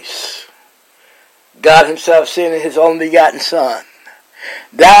grace. God Himself sending His only begotten Son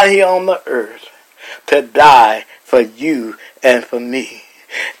down here on the earth to die for you and for me.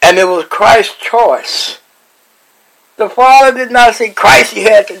 And it was Christ's choice. The Father did not say Christ, He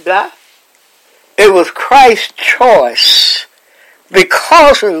had to die. It was Christ's choice,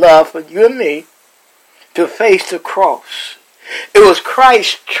 because of love for you and me, to face the cross. It was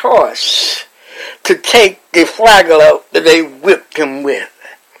Christ's choice to take the flagella that they whipped Him with.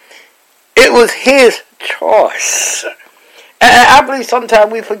 It was His choice. And I believe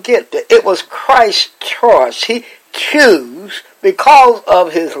sometimes we forget that it was Christ's choice. He chose because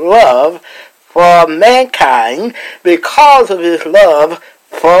of His love for mankind, because of His love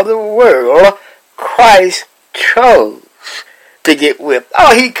for the world. Christ chose to get whipped.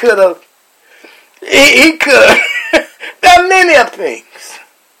 Oh, He could have. He could have done many of things.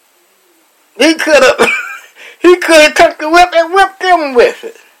 He could have. He could have took the whip and whipped them with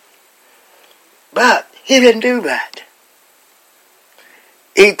it. But He didn't do that.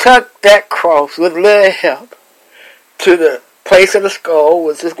 He took that cross with little help to the place of the skull,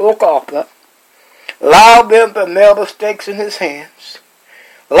 which is Golgotha, allowed them to nail the stakes in His hands,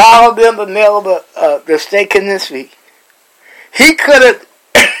 allowed them to nail the stake in His feet. He could have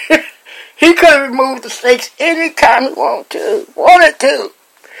He could have removed the stakes any time He wanted to.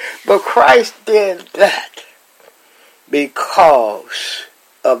 But Christ did that because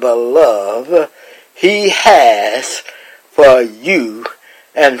of the love He has for you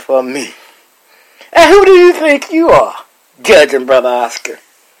and for me. And who do you think you are, judging Brother Oscar?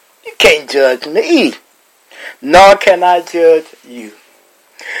 You can't judge me, nor can I judge you.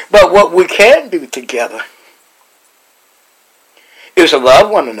 But what we can do together is to love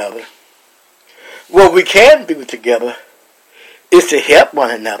one another. What we can do together is to help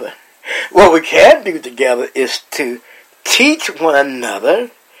one another. What we can do together is to teach one another,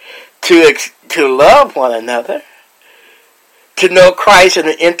 to love one another, to know Christ in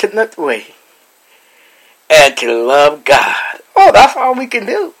an intimate way, and to love God. Oh, that's all we can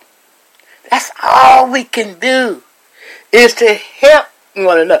do. That's all we can do, is to help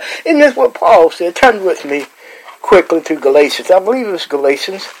one another. And this is what Paul said. Turn with me quickly to Galatians. I believe it's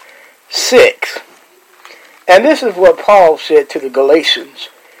Galatians 6. And this is what Paul said to the Galatians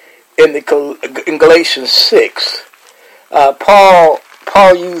in Galatians 6. Paul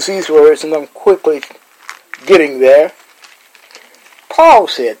used these words, and I'm quickly getting there. Paul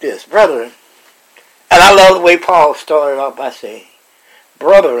said this, brethren, and I love the way Paul started off by saying,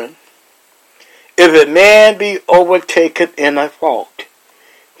 brethren, if a man be overtaken in a fault,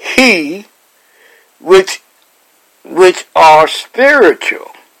 he which are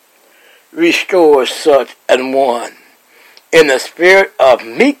spiritual restores such an one in the spirit of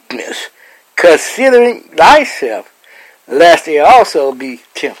meekness, considering thyself, lest he also be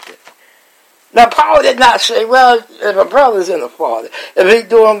tempted. Now, Paul did not say, well, if a brother's in the fault, if he's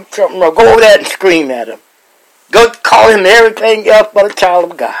doing something wrong, go over there and scream at him. Go call him everything else but a child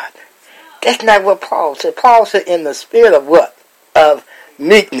of God. That's not what Paul said. Paul said in the spirit of what? Of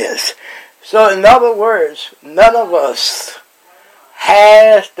meekness. So, in other words, none of us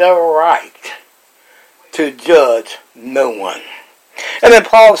has the right to judge no one. And then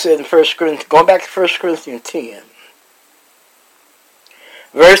Paul said in 1 Corinthians, going back to 1 Corinthians 10,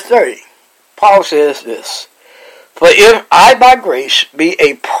 verse 30, Paul says this, for if I by grace be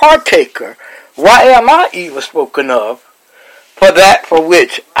a partaker, why am I evil spoken of? For that for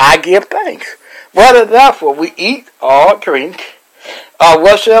which I give thanks. Whether therefore we eat or drink, or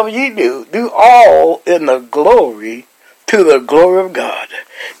whatsoever ye do, do all in the glory to the glory of God.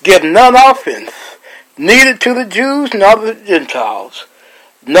 Give none offense, neither to the Jews nor to the Gentiles,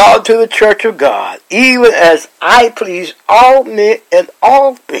 nor to the church of God, even as I please all men in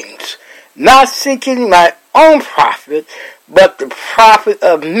all things, not seeking my own profit, but the profit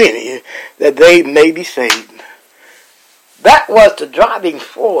of many, that they may be saved. That was the driving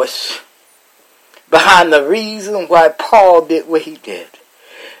force behind the reason why Paul did what he did.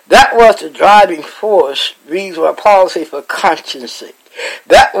 That was the driving force, reason why Paul said for conscience sake.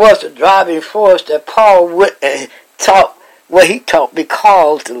 That was the driving force that Paul went and taught what he taught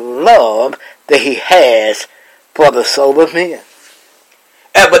because the love that he has for the soul of men.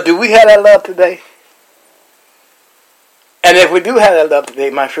 But do we have that love today? And if we do have that love today,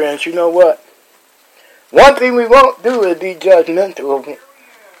 my friends, you know what? One thing we won't do is be judgmental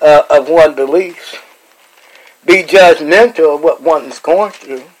of one's beliefs. Be judgmental of what one is going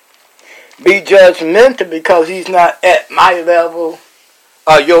through. Be judgmental because he's not at my level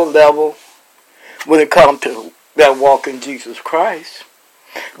or your level when it comes to that walk in Jesus Christ.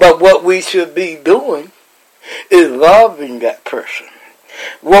 But what we should be doing is loving that person.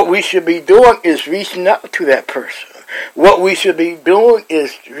 What we should be doing is reaching out to that person. What we should be doing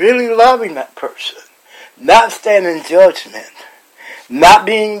is really loving that person. Not standing in judgment. Not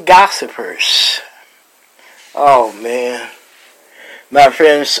being gossipers. Oh, man. My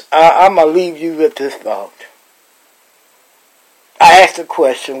friends, I'm going to leave you with this thought. I asked the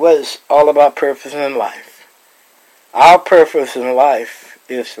question, what is all about purpose in life? Our purpose in life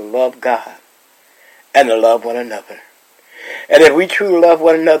is to love God and to love one another. And if we truly love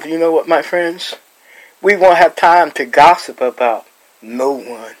one another, you know what, my friends? We won't have time to gossip about no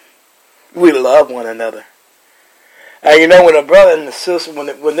one. We love one another. And you know, when a brother and a sister,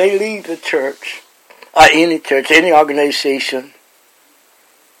 when they leave the church, or any church, any organization,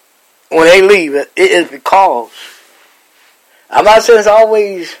 when they leave it, it is because, I'm not saying it's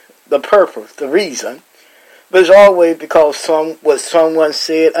always the purpose, the reason, but it's always because what someone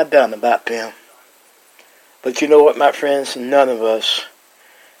said or done about them. But you know what, my friends? None of us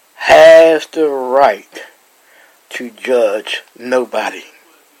has the right to judge nobody.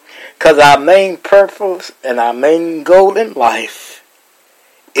 Because our main purpose and our main goal in life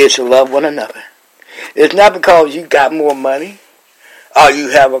is to love one another. It's not because you got more money, or you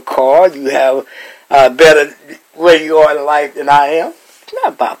have a car, you have a better where you are in life than I am. It's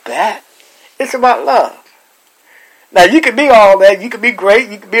not about that. It's about love. Now, you can be all that. You can be great.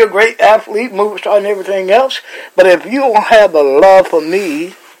 You can be a great athlete, movie star, and everything else. But if you don't have the love for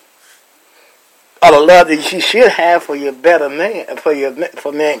me, or the love that you should have for your better man,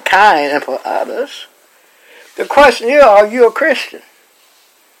 for mankind and for others, the question is, are you a Christian?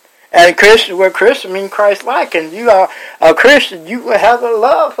 And Christian, where Christian means Christ-like, and you are a Christian, you will have a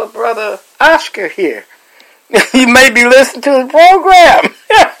love for Brother Oscar here. You may be listening to the program.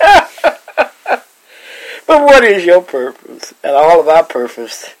 But what is your purpose? And all of our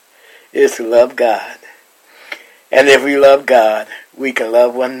purpose is to love God. And if we love God, we can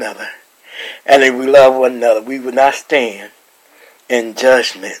love one another. And if we love one another, we will not stand in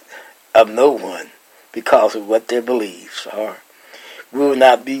judgment of no one because of what their beliefs are. We will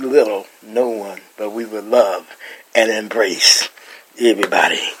not belittle no one, but we will love and embrace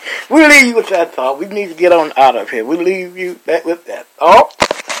everybody. We leave you with that thought. We need to get on out of here. We leave you with that thought.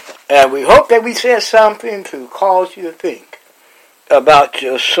 And we hope that we said something to cause you to think about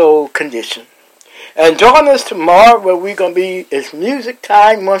your soul condition. And join us tomorrow where we're going to be, it's music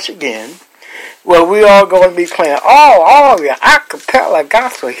time once again, where we are going to be playing all of your a cappella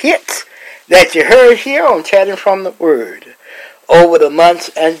gospel hits that you heard here on Chatting from the Word over the months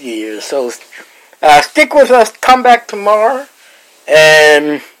and years. So stick with us, come back tomorrow,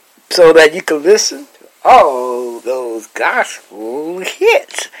 and so that you can listen to all those gospel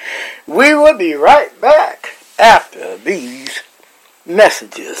hits. We will be right back after these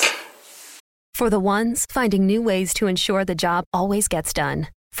messages. For the ones finding new ways to ensure the job always gets done.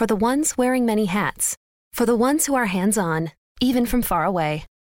 For the ones wearing many hats. For the ones who are hands-on, even from far away.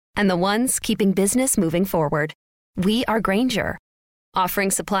 And the ones keeping business moving forward. We are Grainger,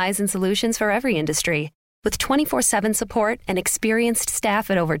 offering supplies and solutions for every industry, with 24/7 support and experienced staff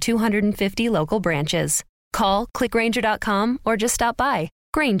at over 250 local branches. Call, clickgrainger.com, or just stop by.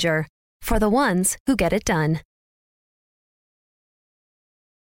 Grainger, for the ones who get it done.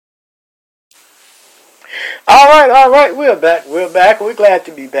 All right, we're back. We're glad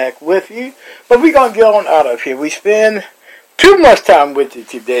to be back with you. But we're going to get on out of here. We spend too much time with you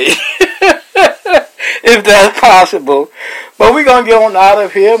today, if that's possible. But we're going to get on out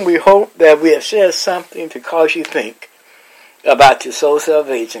of here, and we hope that we have said something to cause you to think about your soul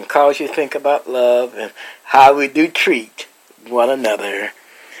salvation, cause you to think about love and how we do treat one another.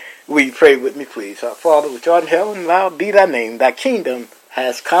 Will you pray with me, please? Our Father, which art in heaven, hallowed be thy name. Thy kingdom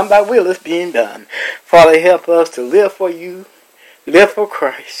has come, thy will is being done. Father, help us to live for you, live for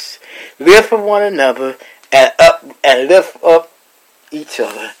Christ, live for one another, and lift up each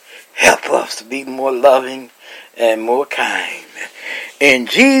other. Help us to be more loving and more kind. In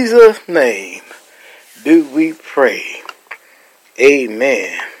Jesus' name do we pray.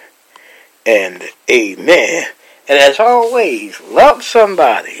 Amen and amen. And as always, love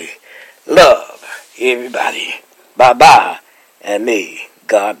somebody, love everybody. Bye-bye. And may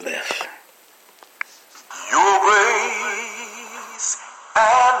God bless. Your grace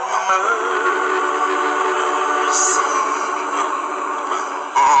and mercy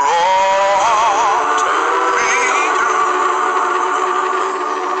brought me through.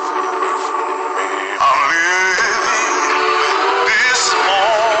 I'm living this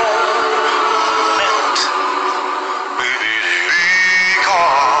moment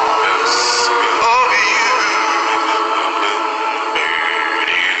because of you.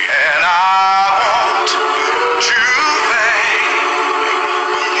 And I want to thank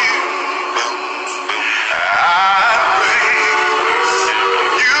you. I praise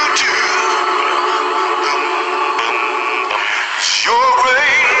you too. Your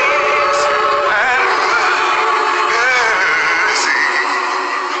grace and mercy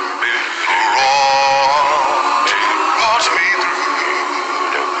brought me through.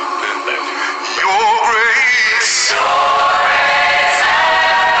 Your grace.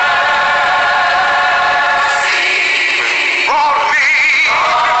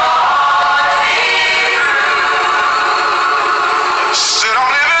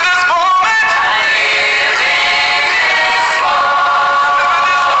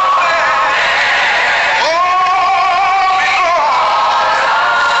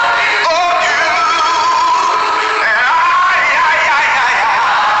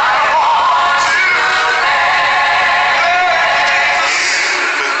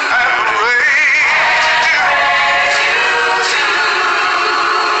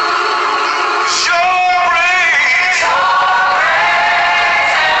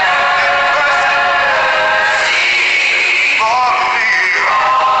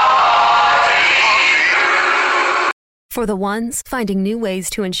 For the ones finding new ways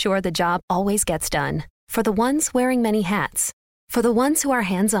to ensure the job always gets done. For the ones wearing many hats. For the ones who are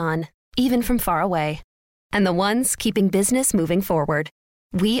hands-on, even from far away. And the ones keeping business moving forward.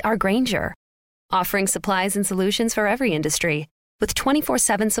 We are Grainger, offering supplies and solutions for every industry, with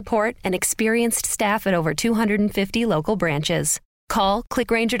 24/7 support and experienced staff at over 250 local branches. Call, click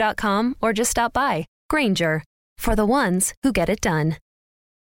Grainger.com, or just stop by. Grainger, for the ones who get it done.